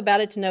know enough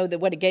about it to know that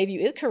what it gave you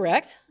is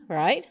correct,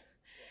 right?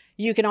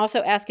 You can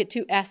also ask it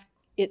to ask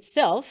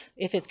itself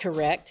if it's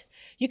correct.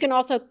 You can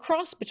also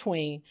cross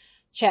between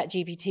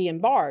ChatGPT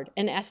and Bard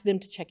and ask them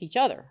to check each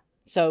other.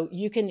 So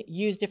you can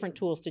use different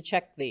tools to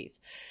check these.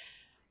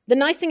 The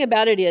nice thing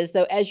about it is,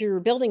 though, as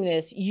you're building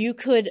this, you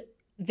could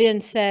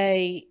then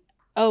say,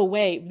 oh,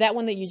 wait, that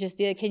one that you just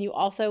did, can you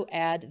also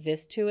add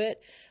this to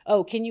it?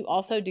 Oh, can you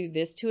also do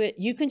this to it?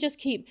 You can just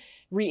keep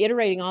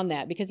reiterating on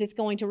that, because it's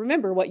going to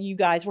remember what you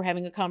guys were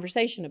having a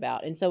conversation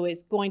about. And so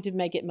it's going to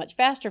make it much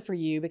faster for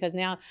you, because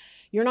now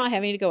you're not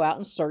having to go out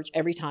and search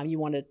every time you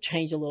want to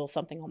change a little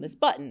something on this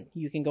button.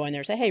 You can go in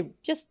there and say, hey,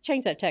 just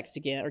change that text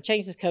again, or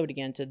change this code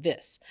again to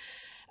this.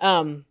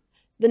 The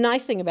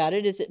nice thing about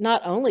it is that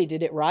not only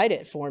did it write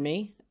it for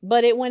me,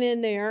 but it went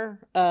in there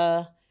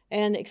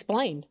and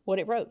explained what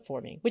it wrote for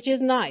me, which is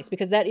nice,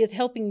 because that is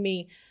helping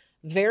me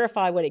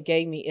verify what it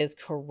gave me is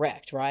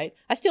correct, right?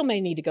 I still may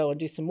need to go and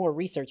do some more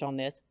research on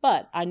this,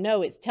 but I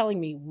know it's telling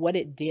me what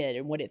it did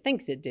and what it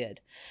thinks it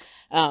did.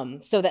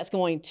 So that's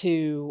going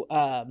to,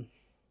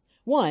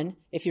 one,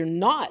 if you're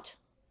not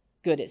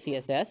good at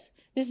CSS,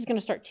 this is going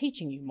to start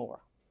teaching you more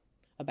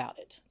about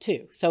it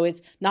too. So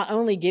it's not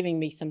only giving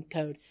me some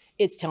code,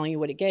 it's telling you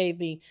what it gave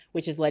me,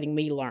 which is letting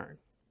me learn.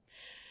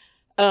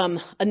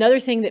 Another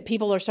thing that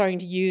people are starting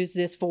to use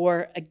this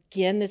for,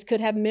 again, this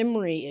could have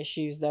memory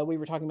issues, though we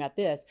were talking about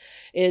this,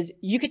 is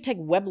you could take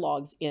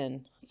weblogs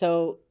in.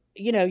 So,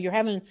 you're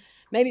having,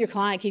 maybe your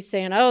client keeps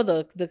saying, oh,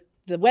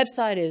 the the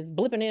website is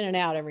blipping in and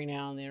out every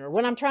now and then, or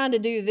when I'm trying to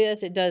do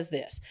this, it does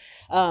this.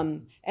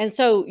 And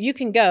so you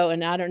can go,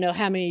 and I don't know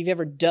how many of you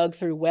ever dug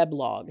through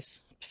weblogs.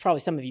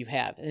 Probably some of you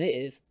have, and it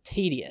is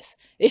tedious.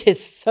 It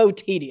is so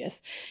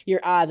tedious.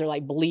 Your eyes are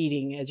like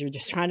bleeding as you're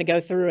just trying to go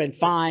through and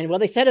find, well,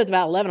 they said it was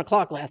about 11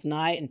 o'clock last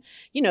night, and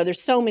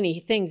there's so many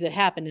things that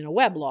happen in a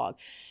weblog.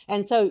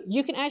 And so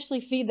you can actually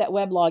feed that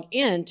weblog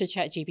into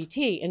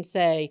ChatGPT and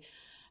say,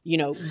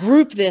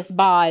 group this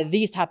by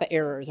these type of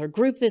errors, or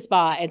group this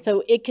by, and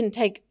so it can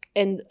take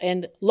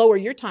and lower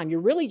your time.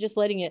 You're really just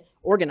letting it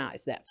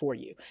organize that for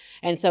you.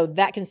 And so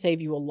that can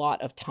save you a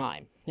lot of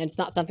time. And it's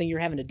not something you're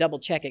having to double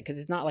check it, because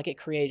it's not like it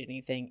created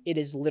anything. It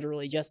is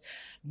literally just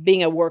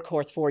being a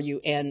workhorse for you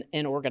and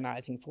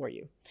organizing for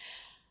you.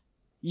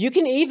 You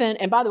can even,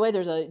 and by the way,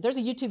 there's a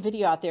YouTube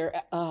video out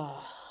there.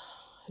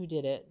 Who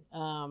did it?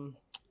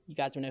 You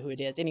guys don't know who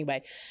it is.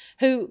 Anyway,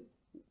 who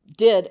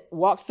did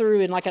walk through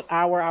in like an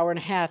hour and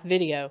a half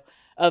video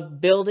of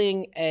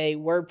building a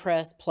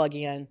WordPress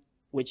plugin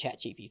with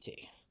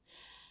ChatGPT.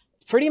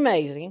 It's pretty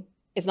amazing.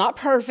 It's not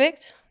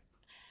perfect.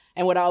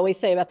 And what I always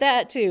say about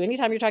that too,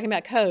 anytime you're talking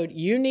about code,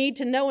 you need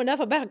to know enough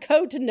about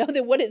code to know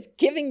that what it's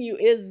giving you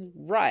is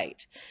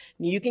right.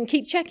 You can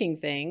keep checking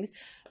things,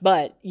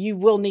 but you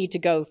will need to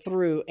go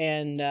through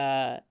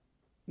and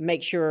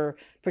make sure,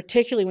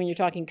 particularly when you're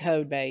talking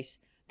code base,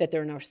 that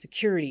there are no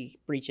security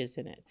breaches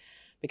in it.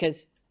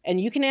 And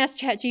you can ask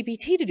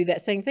ChatGPT to do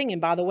that same thing. And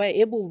by the way,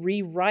 it will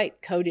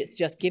rewrite code it's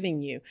just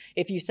giving you.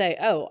 If you say,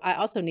 oh, I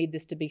also need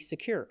this to be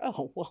secure.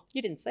 Oh, well, you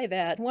didn't say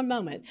that. One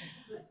moment.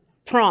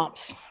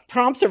 Prompts.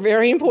 Prompts are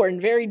very important.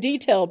 Very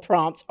detailed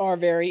prompts are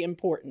very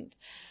important.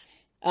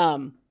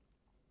 So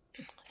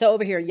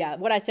over here, yeah,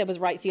 what I said was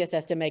write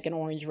CSS to make an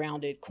orange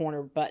rounded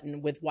corner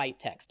button with white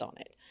text on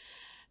it.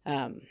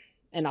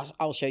 And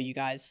I'll show you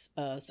guys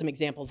some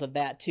examples of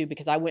that too,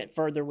 because I went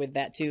further with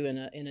that too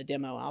in a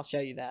demo. I'll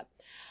show you that.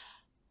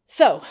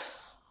 So,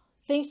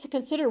 things to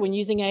consider when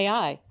using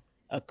AI,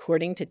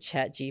 according to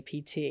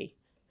ChatGPT.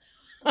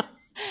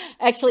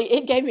 Actually,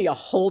 it gave me a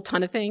whole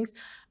ton of things.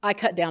 I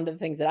cut down to the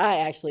things that I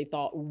actually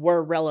thought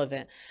were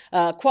relevant.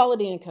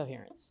 Quality and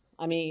coherence.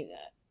 I mean,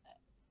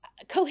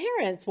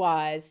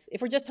 coherence-wise,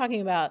 if we're just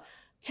talking about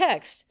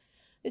text,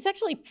 it's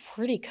actually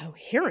pretty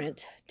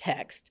coherent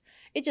text.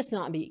 It just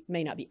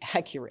may not be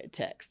accurate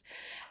text.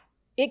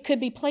 It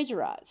could be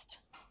plagiarized.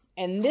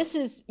 And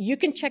you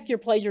can check your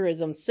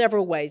plagiarism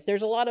several ways.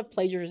 There's a lot of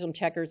plagiarism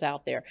checkers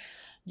out there.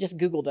 Just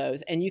Google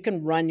those, and you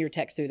can run your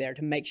text through there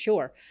to make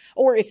sure.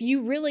 Or if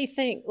you really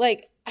think,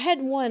 like, I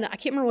had one, I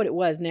can't remember what it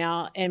was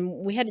now, and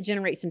we had to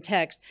generate some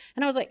text,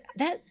 and I was like,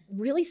 that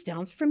really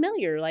sounds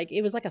familiar. Like,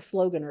 it was like a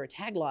slogan or a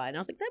tagline. And I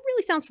was like, that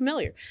really sounds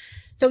familiar.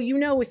 So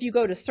if you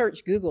go to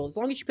search Google, as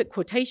long as you put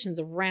quotations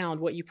around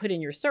what you put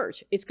in your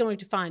search, it's going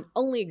to find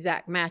only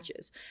exact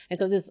matches. And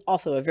so this is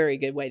also a very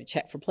good way to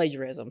check for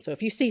plagiarism. So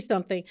if you see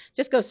something,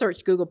 just go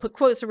search Google, put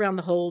quotes around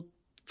the whole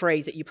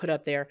phrase that you put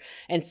up there,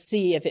 and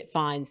see if it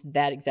finds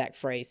that exact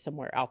phrase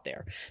somewhere out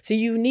there. So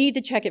you need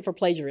to check it for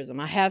plagiarism.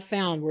 I have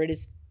found where it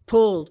is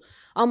pulled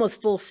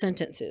almost full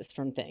sentences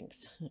from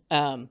things.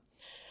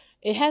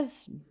 It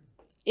has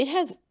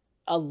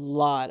a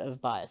lot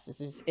of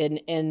biases,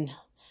 and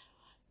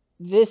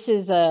this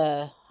is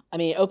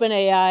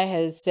OpenAI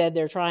has said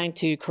they're trying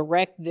to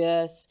correct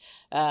this.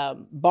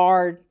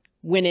 Bard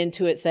went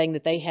into it saying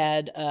that they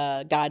had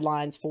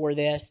guidelines for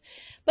this,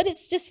 but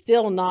it's just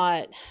still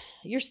not.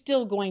 You're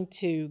still going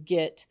to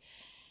get,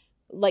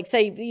 like,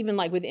 say, even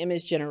like with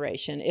image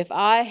generation, if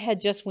I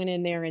had just went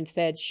in there and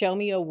said, show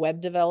me a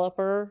web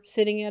developer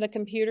sitting at a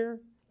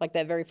computer, like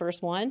that very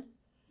first one,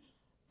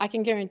 I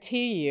can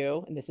guarantee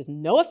you, and this is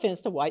no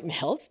offense to white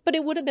males, but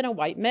it would have been a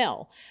white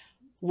male.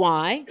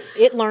 Why?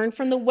 It learned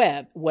from the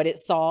web. What it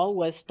saw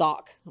was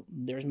stock.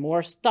 There's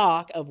more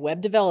stock of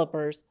web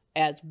developers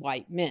as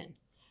white men.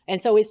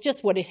 And so it's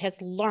just what it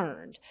has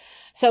learned.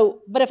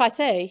 So, but if I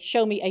say,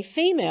 show me a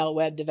female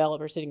web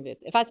developer sitting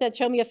this, if I said,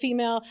 show me a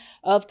female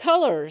of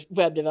color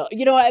web developer,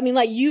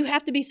 like, you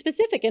have to be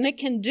specific, and it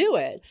can do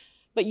it,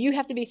 but you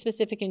have to be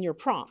specific in your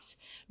prompts.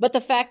 But the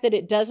fact that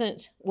it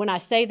doesn't, when I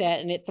say that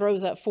and it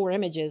throws up 4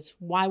 images,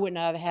 why wouldn't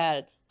I have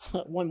had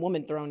one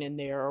woman thrown in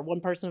there or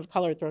one person of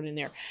color thrown in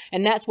there?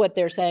 And that's what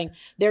they're saying.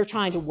 They're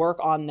trying to work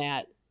on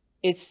that.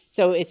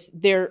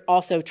 They're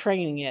also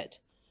training it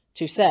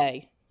to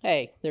say,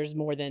 hey, there's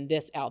more than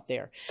this out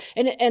there.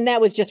 And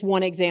that was just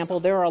one example.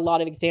 There are a lot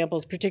of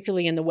examples,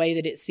 particularly in the way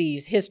that it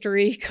sees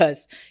history,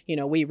 because,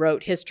 we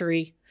wrote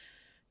history.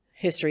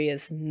 History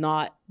is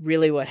not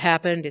really what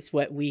happened. It's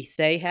what we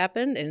say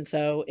happened. And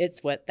so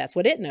that's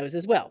what it knows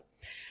as well.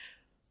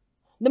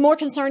 The more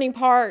concerning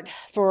part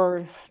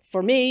for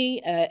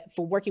me,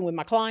 for working with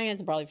my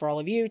clients, and probably for all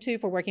of you too,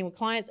 for working with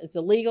clients, it's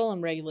the legal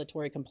and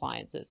regulatory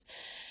compliances.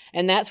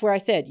 And that's where I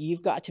said,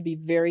 you've got to be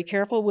very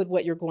careful with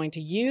what you're going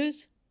to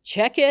use.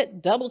 Check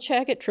it, double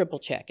check it, triple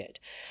check it,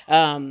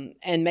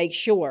 and make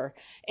sure.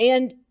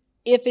 And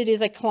if it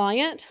is a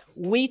client,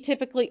 we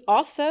typically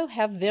also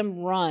have them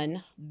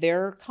run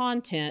their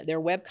content,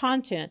 their web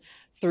content,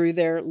 through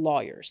their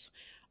lawyers.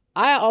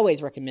 I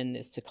always recommend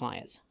this to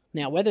clients.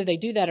 Now, whether they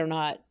do that or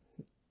not,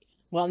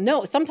 well,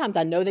 no, sometimes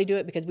I know they do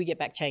it because we get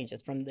back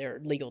changes from their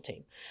legal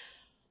team.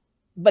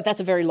 But that's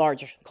a very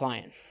large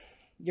client.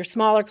 Your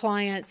smaller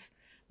clients,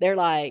 they're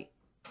like,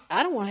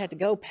 I don't want to have to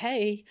go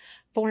pay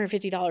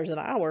 $450 an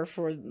hour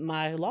for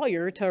my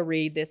lawyer to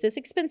read this. It's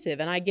expensive,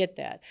 and I get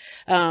that.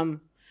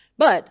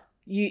 But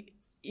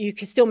you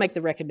can still make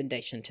the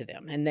recommendation to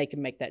them, and they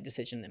can make that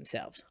decision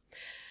themselves.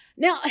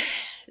 Now,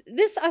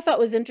 this I thought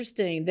was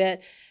interesting,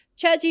 that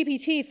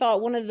ChatGPT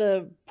thought one of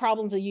the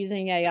problems of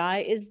using AI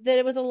is that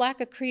it was a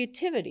lack of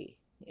creativity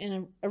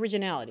and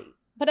originality.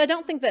 But I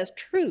don't think that's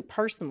true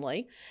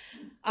personally.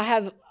 I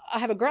have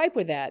a gripe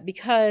with that,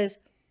 because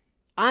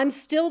I'm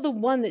still the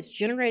one that's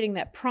generating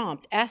that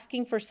prompt,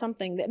 asking for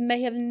something that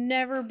may have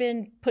never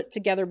been put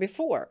together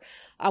before.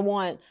 I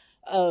want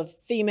a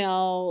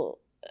female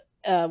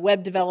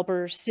web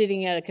developer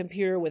sitting at a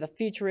computer with a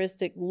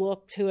futuristic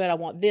look to it. I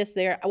want this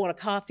there. I want a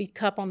coffee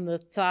cup on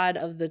the side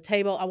of the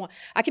table.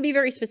 I can be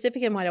very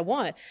specific in what I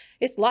want.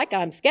 It's like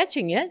I'm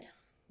sketching it,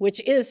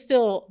 which is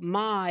still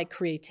my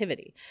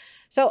creativity.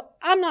 So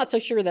I'm not so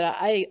sure that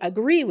I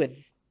agree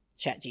with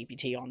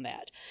ChatGPT on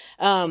that.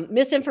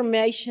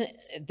 Misinformation,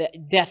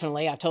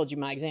 definitely. I've told you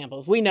my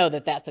examples. We know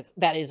that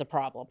that is a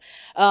problem.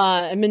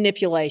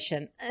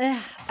 Manipulation.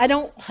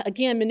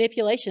 Again,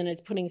 manipulation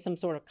is putting some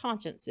sort of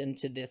conscience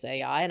into this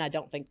AI, and I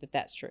don't think that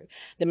that's true.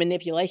 The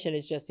manipulation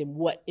is just in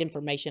what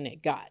information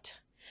it got,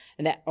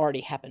 and that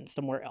already happened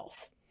somewhere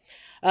else.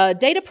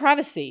 Data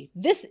privacy.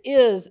 This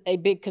is a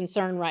big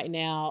concern right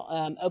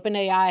now.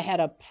 OpenAI had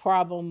a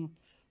problem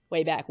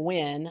way back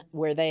when,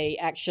 where they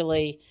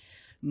actually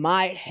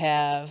might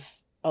have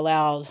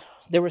allowed,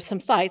 there were some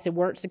sites that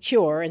weren't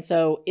secure, and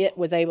so it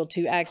was able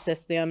to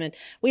access them. And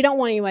we don't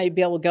want anybody to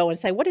be able to go and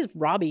say, what is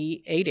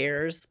Robbie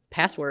Adair's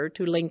password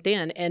to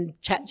LinkedIn, and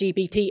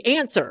ChatGPT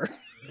answer.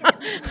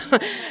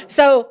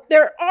 So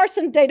there are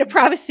some data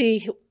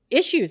privacy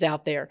issues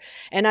out there.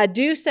 And I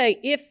do say,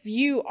 if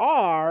you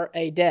are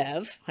a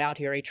dev out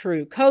here, a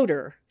true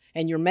coder,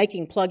 and you're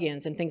making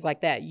plugins and things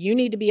like that, you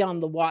need to be on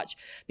the watch,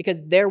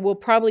 because there will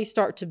probably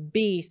start to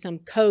be some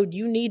code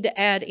you need to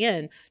add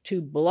in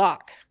to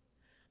block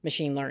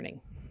machine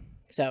learning.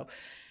 So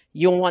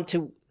you'll want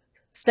to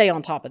stay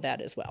on top of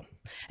that as well.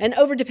 And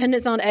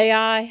overdependence on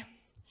AI.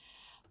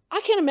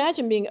 I can't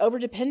imagine being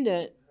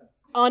overdependent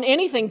on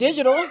anything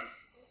digital.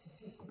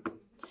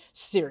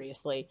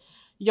 Seriously,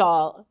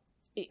 y'all,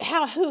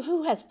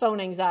 who has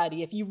phone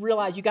anxiety if you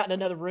realize you got in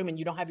another room and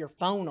you don't have your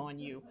phone on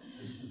you?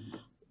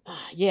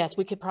 Yes,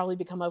 we could probably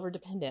become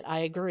overdependent. I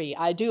agree.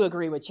 I do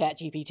agree with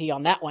ChatGPT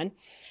on that one.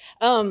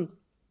 But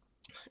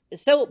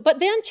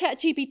then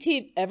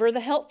ChatGPT, ever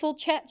the helpful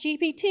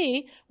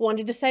ChatGPT,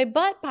 wanted to say,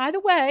 but by the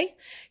way,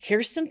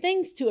 here's some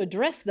things to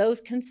address those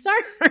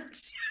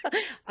concerns.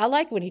 I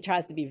like when he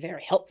tries to be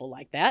very helpful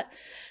like that.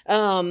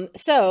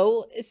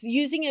 So it's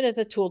using it as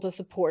a tool to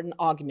support and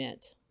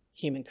augment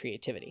human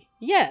creativity.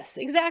 Yes,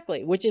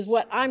 exactly, which is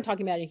what I'm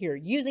talking about in here.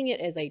 Using it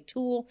as a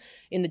tool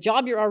in the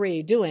job you're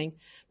already doing,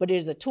 but it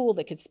is a tool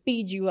that could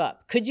speed you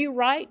up. Could you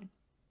write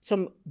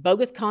some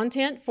bogus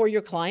content for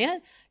your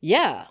client?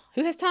 Yeah,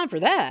 who has time for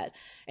that?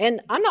 And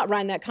I'm not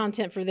writing that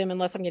content for them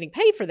unless I'm getting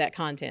paid for that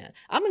content.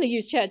 I'm going to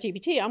use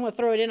ChatGPT. I'm going to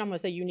throw it in. I'm going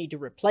to say, you need to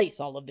replace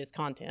all of this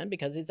content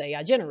because it's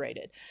AI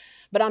generated.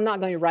 But I'm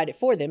not going to write it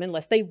for them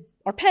unless they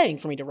are paying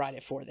for me to write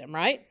it for them,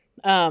 right?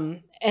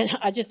 And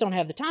I just don't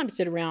have the time to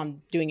sit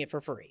around doing it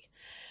for free.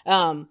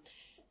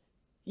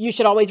 You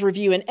should always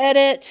review and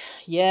edit.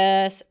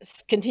 Yes.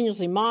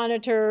 Continuously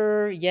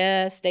monitor.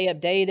 Yes. Stay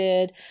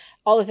updated.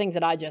 All the things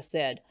that I just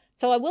said.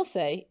 So I will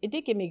say it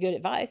did give me good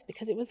advice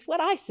because it was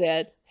what I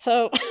said.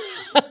 So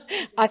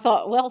I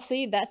thought, well,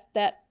 see, that's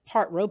that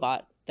part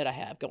robot that I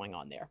have going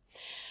on there.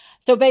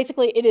 So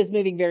basically it is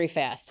moving very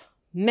fast.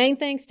 Main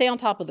thing, stay on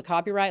top of the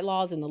copyright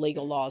laws and the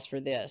legal laws for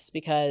this,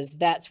 because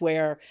that's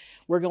where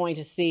we're going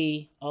to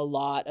see a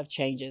lot of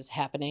changes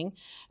happening.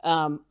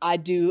 I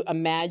do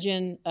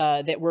imagine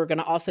that we're going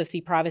to also see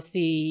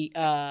privacy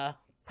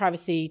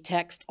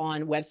text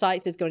on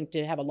websites is going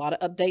to have a lot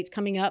of updates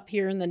coming up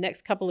here in the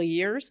next couple of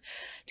years,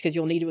 because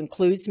you'll need to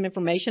include some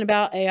information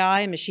about AI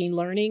and machine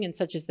learning and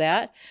such as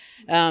that.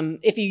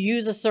 If you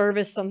use a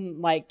service, something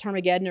like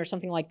Termageddon or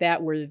something like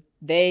that, where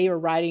they are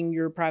writing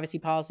your privacy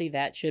policy,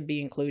 that should be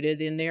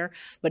included in there.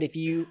 But if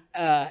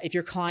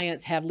your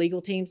clients have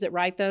legal teams that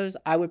write those,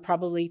 I would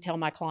probably tell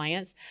my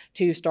clients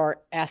to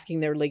start asking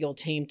their legal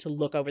team to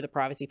look over the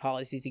privacy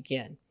policies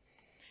again.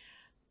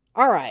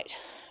 All right,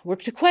 we're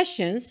to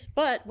questions,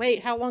 but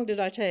wait, how long did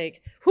I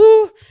take?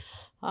 Whew,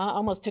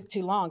 almost took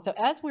too long. So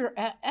as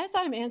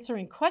I'm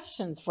answering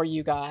questions for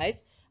you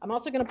guys, I'm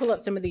also going to pull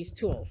up some of these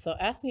tools. So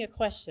ask me a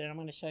question, and I'm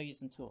going to show you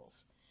some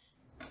tools.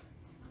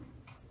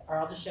 Or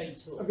I'll just show you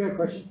tools. I've got a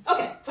question.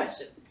 Okay,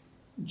 question.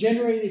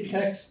 Generated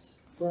text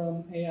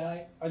from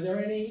AI, are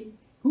there any,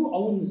 who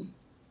owns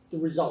the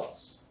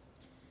results?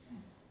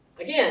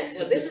 Again,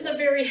 so this is a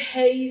very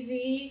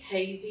hazy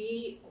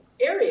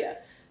area.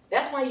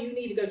 That's why you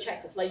need to go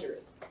check for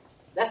plagiarism.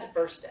 That's the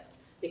first step.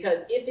 Because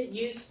if it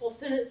used full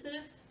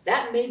sentences,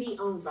 that may be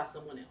owned by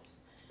someone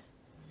else.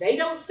 they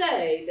don't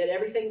say that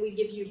everything we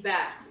give you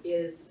back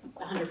is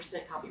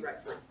 100%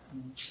 copyright free.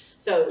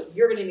 So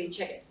you're going to need to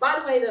check it. By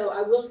the way, though,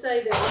 I will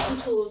say there are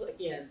some tools.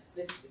 Again,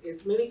 this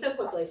is moving so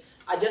quickly.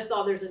 I just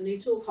saw there's a new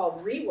tool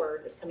called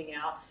Reword that's coming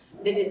out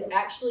that is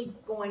actually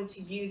going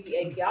to use the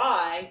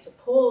API to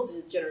pull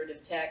the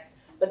generative text,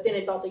 but then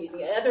it's also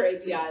using other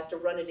APIs to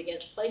run it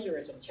against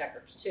plagiarism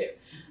checkers too.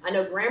 I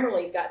know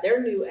Grammarly's got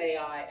their new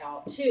AI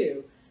out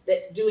too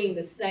that's doing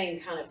the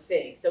same kind of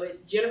thing. So it's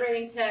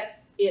generating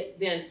text, it's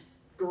then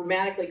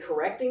grammatically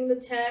correcting the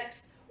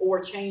text or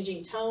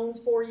changing tones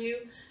for you,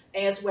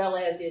 as well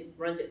as it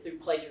runs it through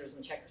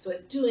plagiarism checkers. So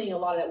it's doing a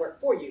lot of that work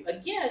for you.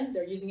 Again,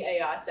 they're using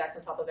AI stacked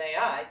on top of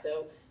AI,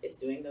 so it's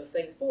doing those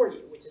things for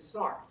you, which is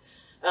smart.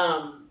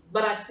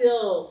 But I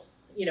still,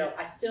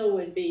 I still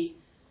would be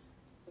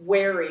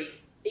wary.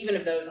 Even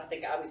of those, I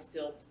think I would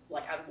still,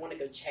 I would want to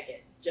go check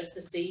it just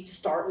to see, to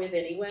start with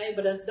anyway.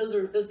 But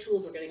those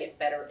tools are going to get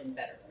better and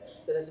better.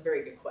 So that's a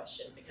very good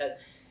question, because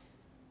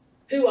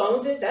who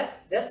owns it?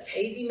 That's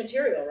hazy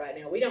material right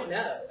now. We don't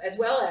know. As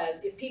well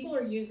as if people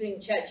are using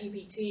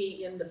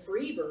ChatGPT in the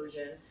free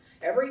version,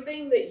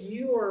 everything that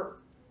you are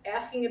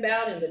asking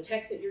about and the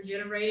text that you're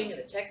generating and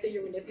the text that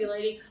you're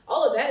manipulating,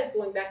 all of that is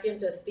going back in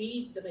to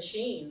feed the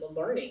machine, the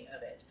learning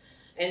of it.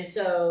 And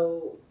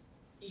so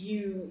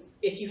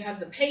if you have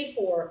the paid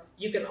for,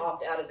 you can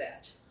opt out of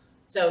that.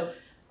 So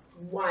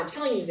why I'm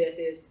telling you this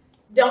is,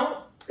 don't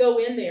go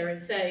in there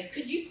and say,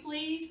 could you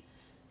please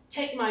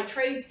take my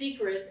trade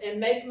secrets and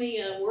make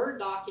me a Word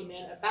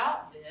document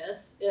about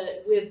this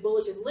with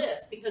bulleted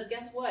lists, because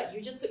guess what? You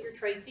just put your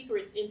trade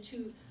secrets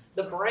into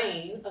the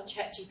brain of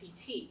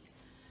ChatGPT.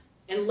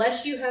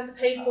 Unless you have the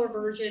paid for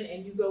version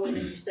and you go in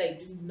and you say,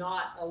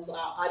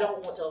 I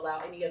don't want to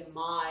allow any of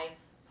my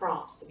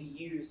prompts to be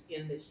used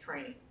in this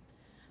training.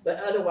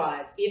 But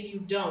otherwise, if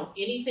you don't,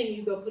 anything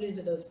you go put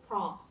into those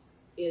prompts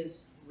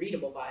is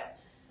readable by it.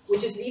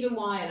 Which is even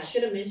why, and I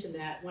should have mentioned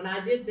that, when I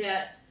did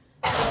that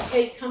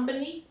cupcake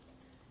company,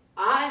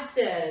 I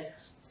said,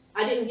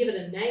 I didn't give it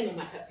a name of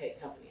my cupcake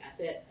company. I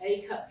said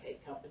a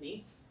cupcake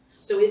company.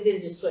 So it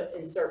then just put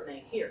insert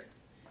name here.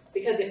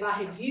 Because if I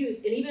had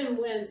used, and even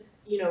when,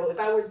 if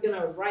I was going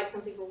to write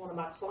something for one of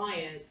my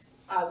clients,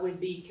 I would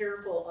be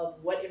careful of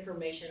what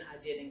information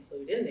I did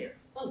include in there.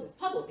 As long as it's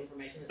public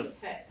information, it's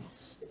okay.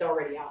 It's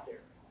already out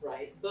there,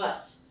 right?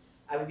 But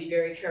I would be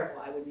very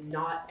careful. I would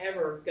not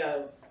ever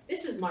go,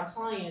 this is my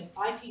client's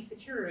IT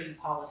security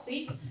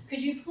policy.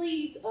 Could you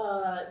please,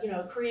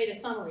 create a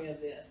summary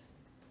of this?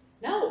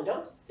 No,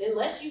 don't,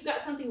 unless you've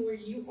got something where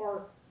you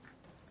are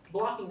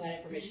blocking that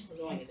information from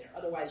going in there.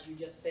 Otherwise, you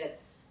just fed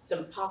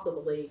some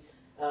possibly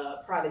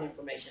private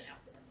information out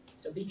there.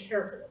 So be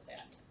careful of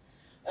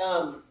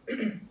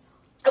that.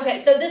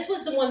 Okay, so this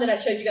was the one that I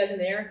showed you guys in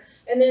there.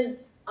 And then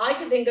I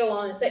could then go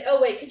on and say,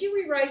 oh, wait, could you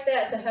rewrite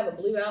that to have a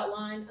blue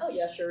outline? Oh,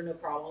 yeah, sure, no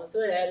problem. So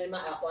it added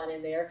my outline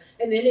in there.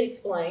 And then it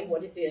explained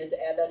what it did to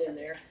add that in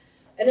there.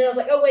 And then I was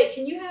like, oh, wait,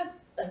 can you have,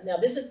 now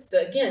this is,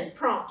 again,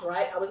 prompt,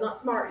 right? I was not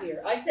smart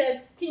here. I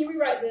said, can you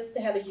rewrite this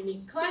to have a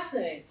unique class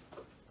name?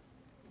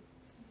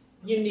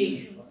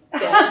 Unique.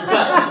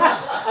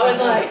 I was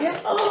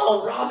like,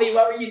 oh, Robbie,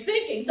 what were you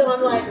thinking? So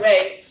I'm like,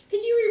 wait,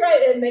 could you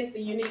rewrite it and make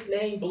the unique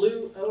name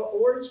blue or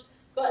orange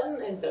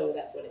button? And so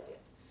that's what it did.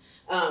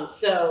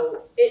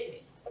 So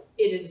it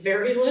is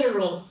very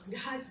literal,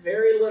 guys,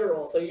 very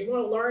literal. So you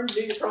want to learn to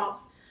do your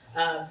prompts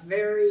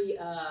very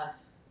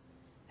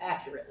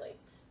accurately.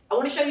 I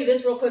want to show you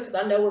this real quick because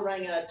I know we're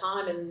running out of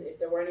time, and if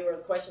there were any other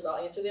questions, I'll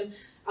answer them.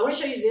 I want to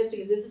show you this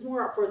because this is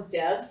more for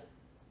devs.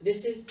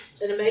 This is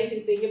an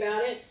amazing thing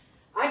about it.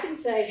 I can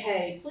say,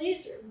 hey,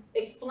 please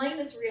explain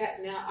this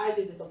React. Now, I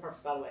did this on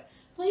purpose, by the way.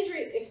 Please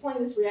explain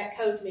this React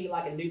code to me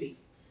like a newbie.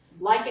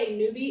 Like a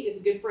newbie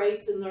is a good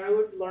phrase to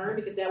learn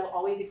because that will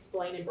always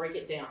explain and break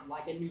it down,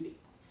 like a newbie.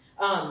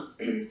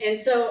 And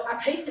so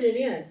I pasted it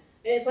in, and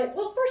it's like,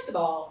 well, first of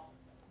all,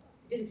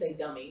 it didn't say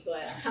dummy,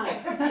 but I kind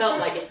of felt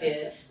like it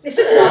did. This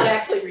is not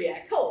actually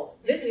React code.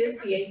 This is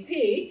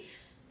PHP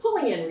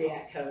pulling in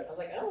React code. I was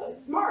like, oh,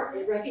 it's smart.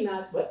 It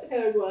recognized what the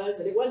code was,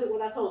 and it wasn't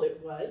what I told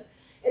it was.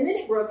 And then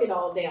it broke it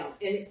all down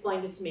and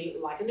explained it to me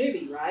like a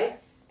newbie, right?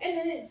 And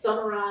then it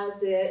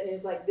summarized it, and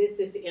it's like, this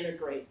is to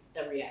integrate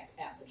a React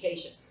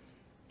application.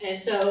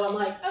 And so I'm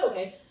like, oh,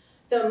 okay.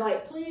 So I'm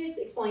like, please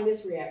explain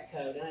this React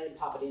code. And I didn't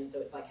pop it in, so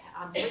it's like,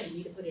 I'm telling you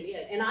need to put it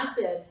in. And I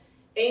said,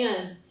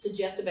 and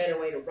suggest a better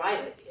way to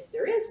write it, if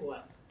there is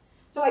one.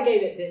 So I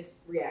gave it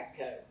this React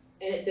code.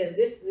 And it says,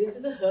 this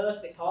is a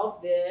hook that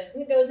calls this,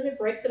 and it goes and it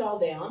breaks it all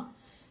down.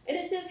 And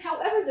it says,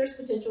 however, there's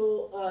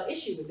potential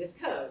issue with this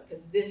code,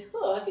 because this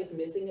hook is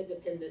missing a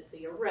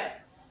dependency array.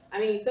 I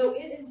mean, so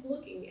it is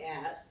looking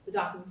at the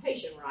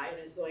documentation, right? And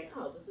it's going,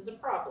 oh, this is a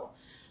problem.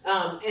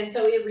 And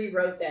so it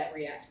rewrote that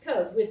React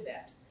code with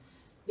that.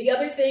 The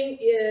other thing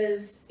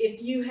is,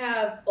 if you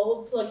have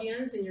old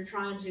plugins and you're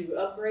trying to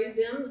upgrade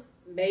them,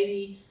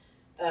 maybe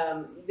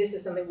this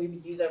is something we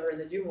would use over in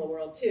the Joomla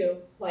world too,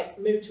 like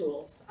Mood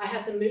Tools. I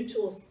have some Mood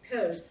Tools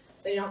code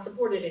They don't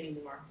support it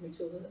anymore.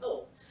 MooTools is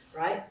old,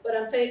 right? But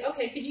I'm saying,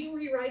 okay, could you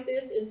rewrite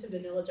this into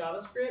vanilla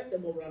JavaScript?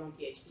 Then we'll run on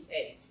PHP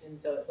 8. And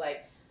so it's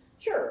like,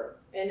 sure.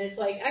 And it's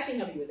like, I can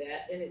help you with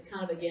that. And it's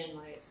kind of, again,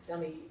 like,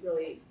 dummy,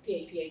 really,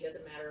 PHP 8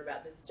 doesn't matter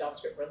about this.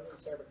 JavaScript runs on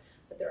the server.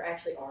 But there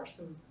actually are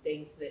some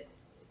things that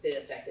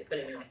affect it. But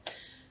anyway.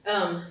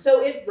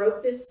 So it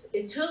wrote this,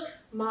 it took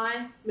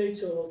my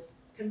MooTools,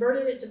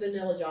 converted it to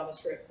vanilla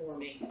JavaScript for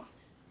me,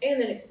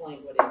 and then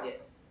explained what it did.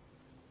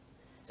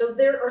 So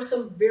there are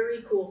some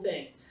very cool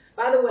things.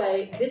 By the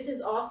way, this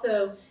is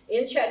also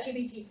in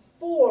ChatGPT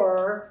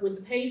 4 with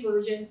the paid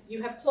version.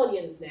 You have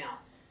plugins now.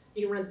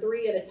 You can run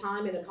 3 at a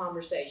time in a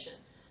conversation.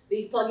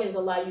 These plugins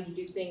allow you to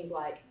do things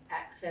like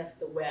access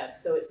the web.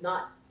 So it's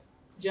not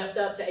just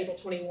up to April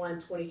 21,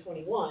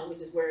 2021, which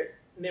is where its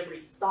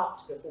memory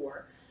stopped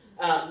before.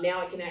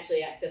 Now it can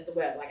actually access the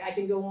web. Like I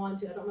can go on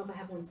to, I don't know if I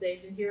have one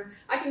saved in here.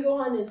 I can go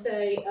on and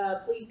say,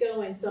 please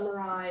go and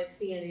summarize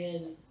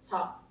CNN's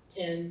top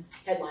 10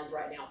 headlines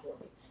right now for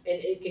me.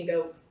 And it can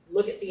go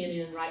look at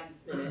CNN right in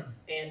this minute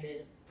and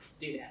then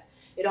do that.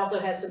 It also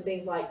has some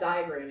things like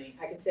diagramming.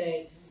 I can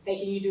say, hey,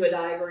 can you do a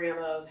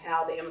diagram of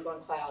how the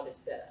Amazon cloud is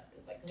set up?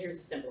 It's like, here's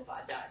a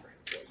simplified diagram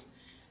for you.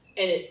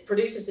 And it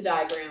produces a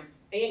diagram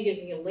and gives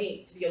me a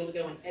link to be able to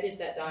go and edit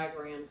that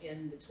diagram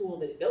in the tool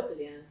that it built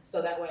it in,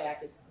 so that way I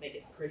could make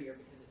it prettier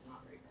because it's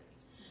not very pretty.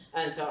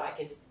 And so I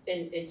could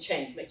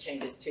make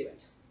changes to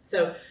it.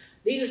 So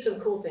these are some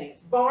cool things.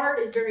 Bard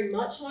is very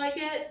much like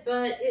it,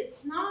 but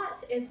it's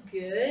not as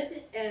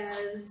good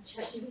as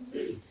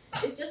ChatGPT.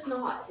 It's just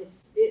not.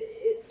 It's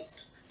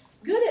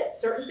good at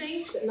certain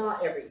things, but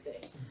not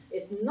everything.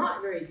 It's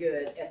not very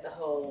good at the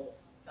whole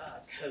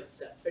code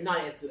stuff, or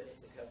not as good as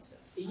the code stuff.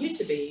 It used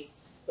to be,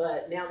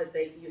 but now that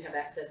you have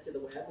access to the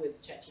web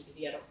with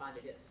ChatGPT, I don't find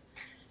it is.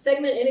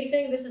 Segment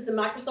anything, this is the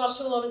Microsoft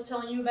tool I was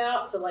telling you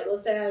about. So like,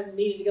 let's say I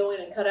needed to go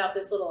in and cut out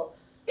this little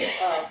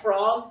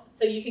frog.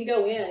 So you can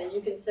go in and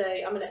you can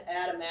say, I'm going to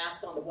add a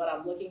mask onto what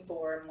I'm looking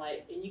for. And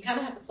like, and you kind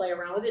of have to play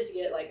around with it to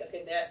get like,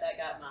 okay, that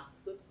got my,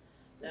 whoops,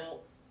 no.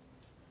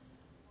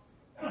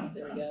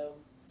 There we go.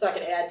 So I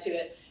can add to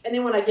it. And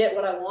then when I get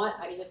what I want,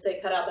 I can just say,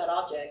 cut out that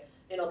object,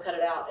 and it'll cut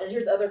it out. And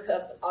here's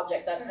other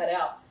objects I've cut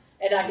out.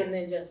 And I can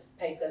then just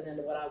paste them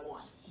into what I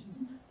want.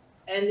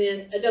 And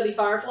then Adobe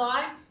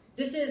Firefly,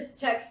 this is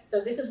text.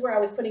 So this is where I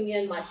was putting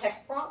in my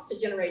text prompt to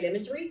generate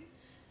imagery.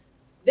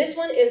 This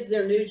one is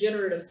their new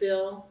generative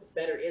fill. It's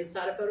better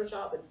inside of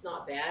Photoshop, but it's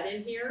not bad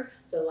in here.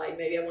 So like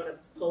maybe I want to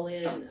pull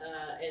in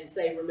and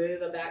say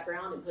remove a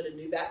background and put a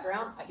new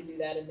background. I can do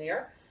that in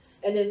there.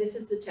 And then this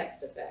is the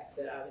text effect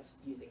that I was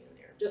using in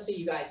there, just so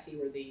you guys see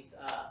where these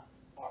are.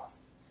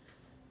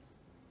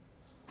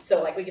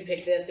 So like we could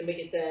pick this and we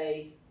could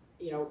say,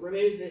 you know,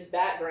 remove this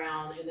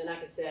background, and then I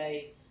could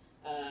say,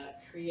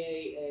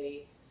 create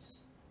a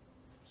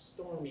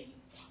stormy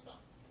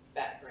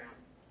background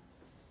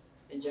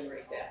and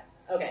generate that.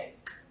 Okay,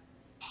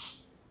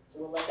 so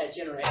we'll let that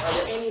generate.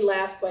 Are there any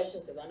last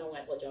questions? Because I know I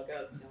have to let y'all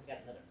go, because I've got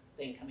another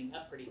thing coming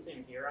up pretty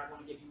soon here. I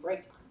want to give you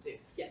break time too.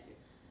 Yes.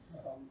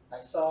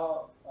 I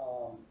saw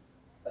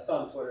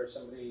on Twitter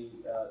somebody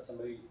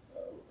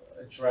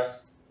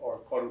addressed, or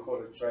quote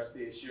unquote addressed,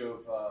 the issue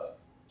of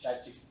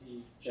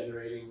ChatGPT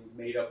generating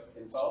made-up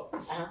info,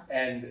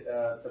 and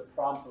the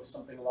prompt was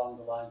something along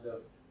the lines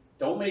of,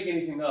 "Don't make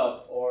anything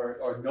up," or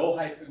no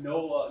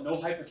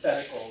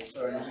hypotheticals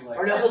or anything like that.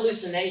 Or no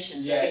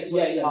hallucinations.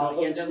 No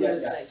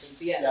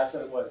hallucinations. Yes. That's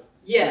what it was.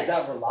 Yes. Is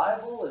that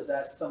reliable? Is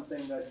that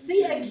something that?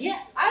 See, again,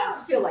 I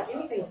don't feel like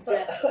anything's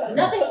just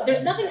nothing.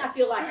 There's nothing I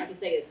feel like I can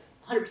say is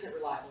 100%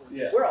 reliable in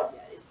this world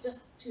yet. It's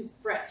just too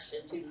fresh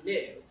and too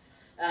new.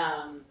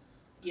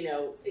 You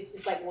know, it's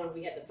just like when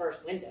we had the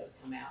first Windows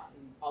come out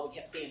and all we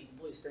kept seeing is the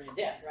blue screen of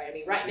death, right? I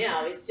mean, right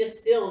now it's just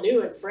still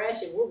new and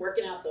fresh, and we're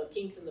working out the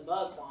kinks and the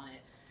bugs on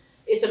it.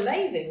 It's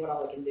amazing what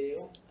all it can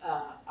do.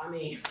 I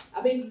mean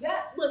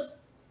that looks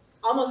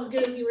almost as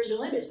good as the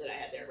original image that I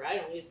had there,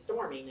 right? Only it's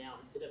stormy now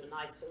instead of a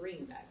nice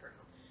serene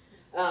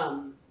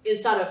background.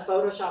 Inside of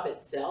Photoshop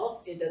itself,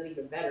 it does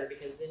even better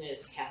because then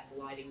it casts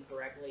lighting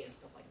correctly and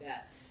stuff like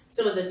that.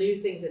 Some of the new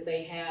things that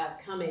they have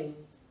coming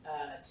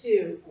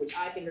too, which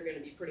I think are going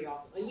to be pretty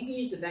awesome. You can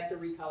use the vector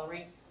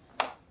recoloring.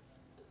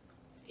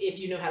 If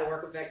you know how to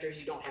work with vectors,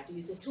 you don't have to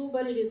use this tool,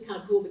 but it is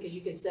kind of cool because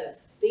you can set a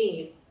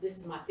theme. This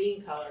is my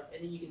theme color,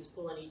 and then you can just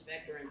pull in each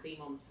vector and theme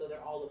them so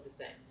they're all look the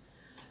same.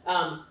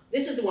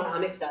 This is the one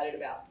I'm excited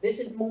about. This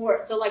is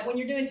more, so like when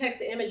you're doing text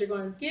to image, you're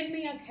going, give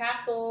me a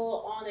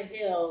castle on a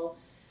hill,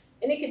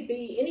 and it could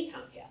be any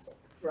kind of castle,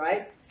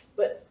 right?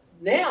 But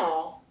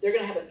now they're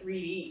going to have a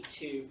 3D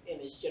to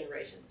image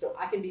generation, so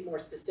I can be more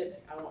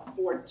specific. I want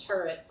 4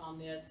 turrets on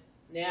this.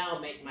 Now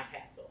make my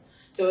castle.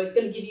 So it's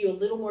going to give you a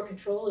little more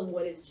control in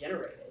what is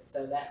generated.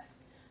 So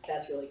that's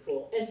really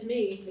cool. And to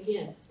me,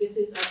 again, this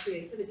is our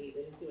creativity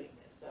that is doing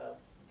this. So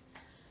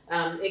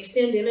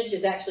extend image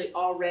is actually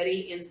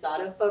already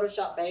inside of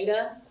Photoshop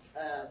beta.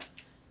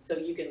 So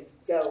you can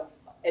go,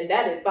 and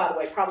that is, by the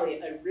way, probably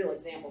a real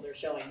example they're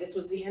showing. This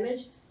was the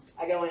image.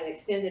 I go in and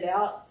extend it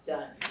out,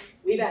 done.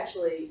 we've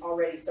actually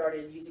already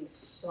started using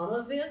some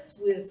of this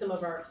with some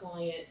of our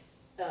clients'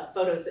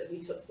 photos that we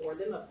took for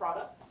them of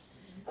products.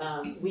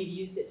 We've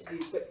used it to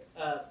do quick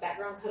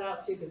background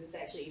cutouts too, because it's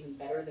actually even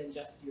better than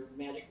just your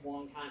magic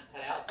wand kind of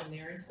cutouts in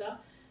there and stuff.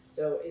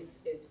 So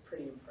it's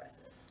pretty impressive.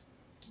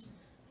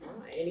 All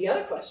right, any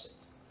other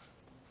questions?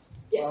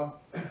 Yes.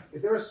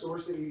 Is there a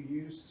source that you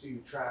use to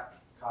track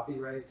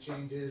copyright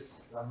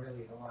changes? I want to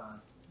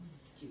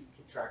keep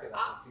track of that.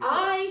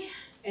 I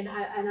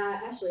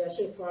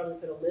should have probably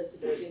put a list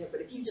of those in here,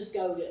 but if you just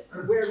go to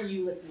wherever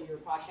you listen to your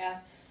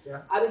podcast,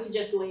 yeah. I would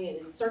suggest going in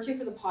and searching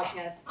for the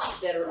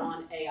podcasts that are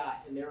on AI,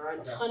 and there are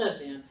a ton of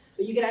them.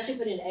 But you can actually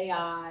put in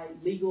AI,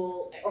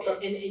 legal,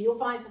 and you'll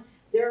find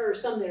there are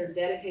some that are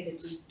dedicated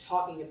to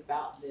talking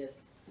about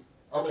this.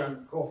 Okay,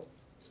 cool.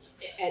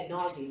 Ad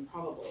nauseum,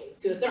 probably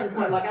to a certain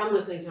point. Like I'm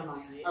listening to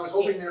mine. I was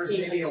hoping there was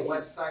maybe a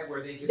website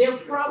where they just there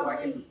keep it so I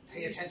can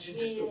pay attention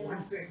just to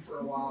one thing for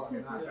a while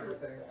and not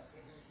everything.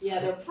 Yeah,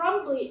 there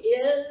probably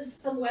is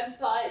some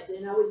websites,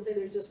 and I wouldn't say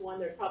there's just one.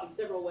 There's probably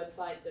several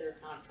websites that are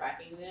kind of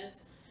tracking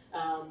this,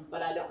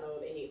 but I don't know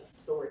of any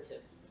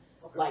authoritative,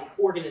 like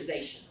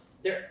organization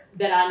there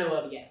that I know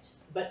of yet.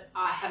 But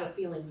I have a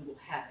feeling we will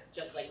have it,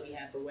 just like we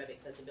have for web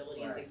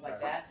accessibility and things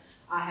like that.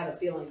 I have a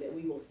feeling that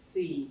we will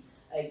see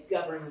a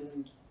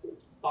governing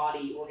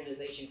body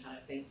organization kind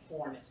of thing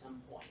form at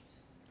some point.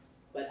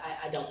 But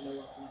I don't know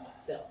of one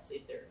myself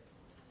if there is.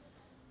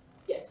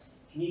 Yes?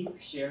 Can you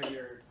share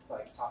your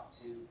top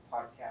 2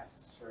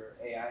 podcasts for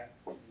AI?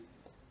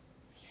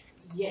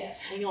 Yes,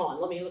 hang on.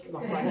 Let me look at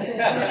my podcast.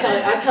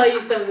 I'll tell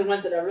you some of the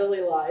ones that I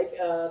really like.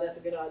 That's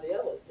a good idea.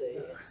 Let's see.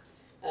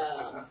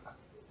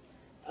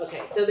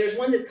 Okay, so there's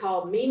one that's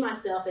called Me,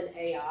 Myself, and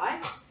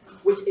AI,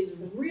 which is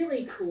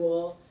really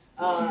cool.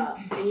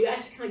 And you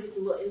actually kind of get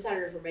some little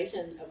insider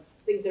information of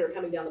things that are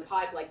coming down the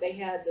pipe. Like they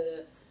had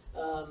the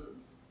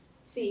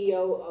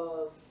CEO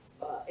of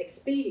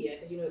Expedia,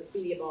 because you know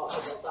Expedia bought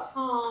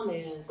hotels.com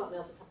and something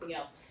else and something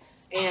else.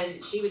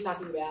 And she was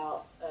talking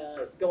about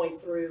going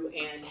through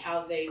and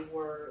how they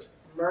were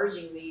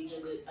merging these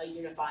into a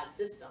unified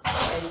system.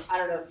 And I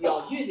don't know if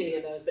y'all use any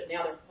of those, but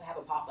now they have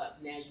a pop-up.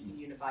 Now you can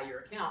unify your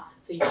account,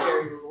 so you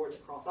share your rewards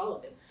across all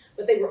of them.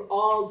 But they were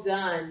all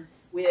done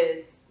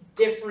with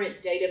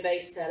different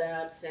database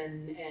setups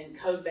and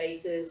code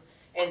bases.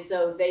 And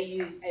so they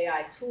use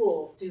AI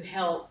tools to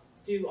help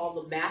do all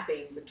the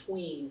mapping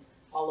between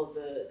all of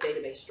the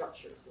database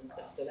structures and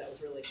stuff. So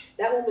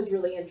that one was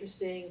really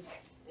interesting.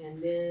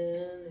 And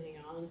then, hang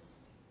on,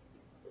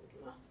 look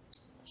at my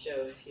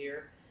shows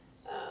here.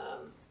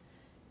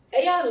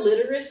 AI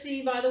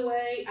literacy, by the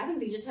way, I think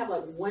they just have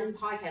like one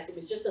podcast. It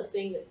was just a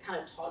thing that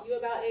kind of taught you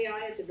about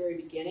AI at the very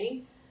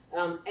beginning.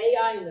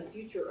 AI in the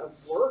future of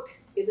work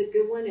is a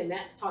good one, and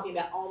that's talking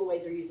about all the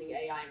ways they're using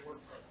AI in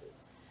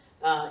workplaces.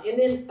 And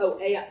then,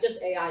 AI,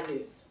 just AI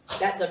news.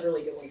 That's a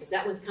really good one, because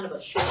that one's kind of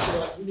a short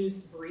little news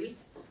brief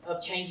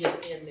of changes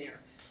in there.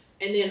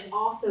 And then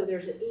also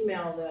there's an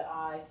email that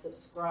I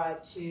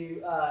subscribe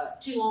to,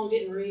 too long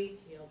didn't read,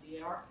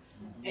 TLDR,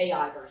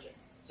 AI version.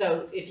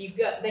 So if you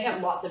go, they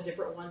have lots of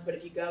different ones, but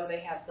if you go, they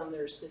have some that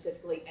are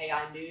specifically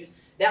AI news.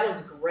 That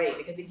one's great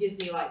because it gives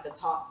me like the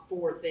top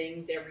 4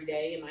 things every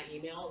day in my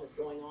email that's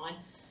going on.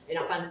 And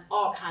I find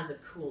all kinds of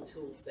cool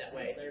tools that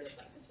way. They're just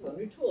like, this is a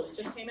new tool that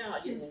just came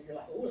out. And then you're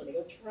like, oh, let me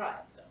go try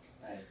it. So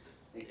nice.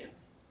 Thank you.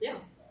 Yeah,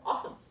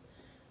 awesome.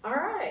 All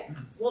right.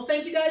 Well,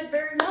 thank you guys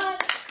very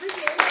much.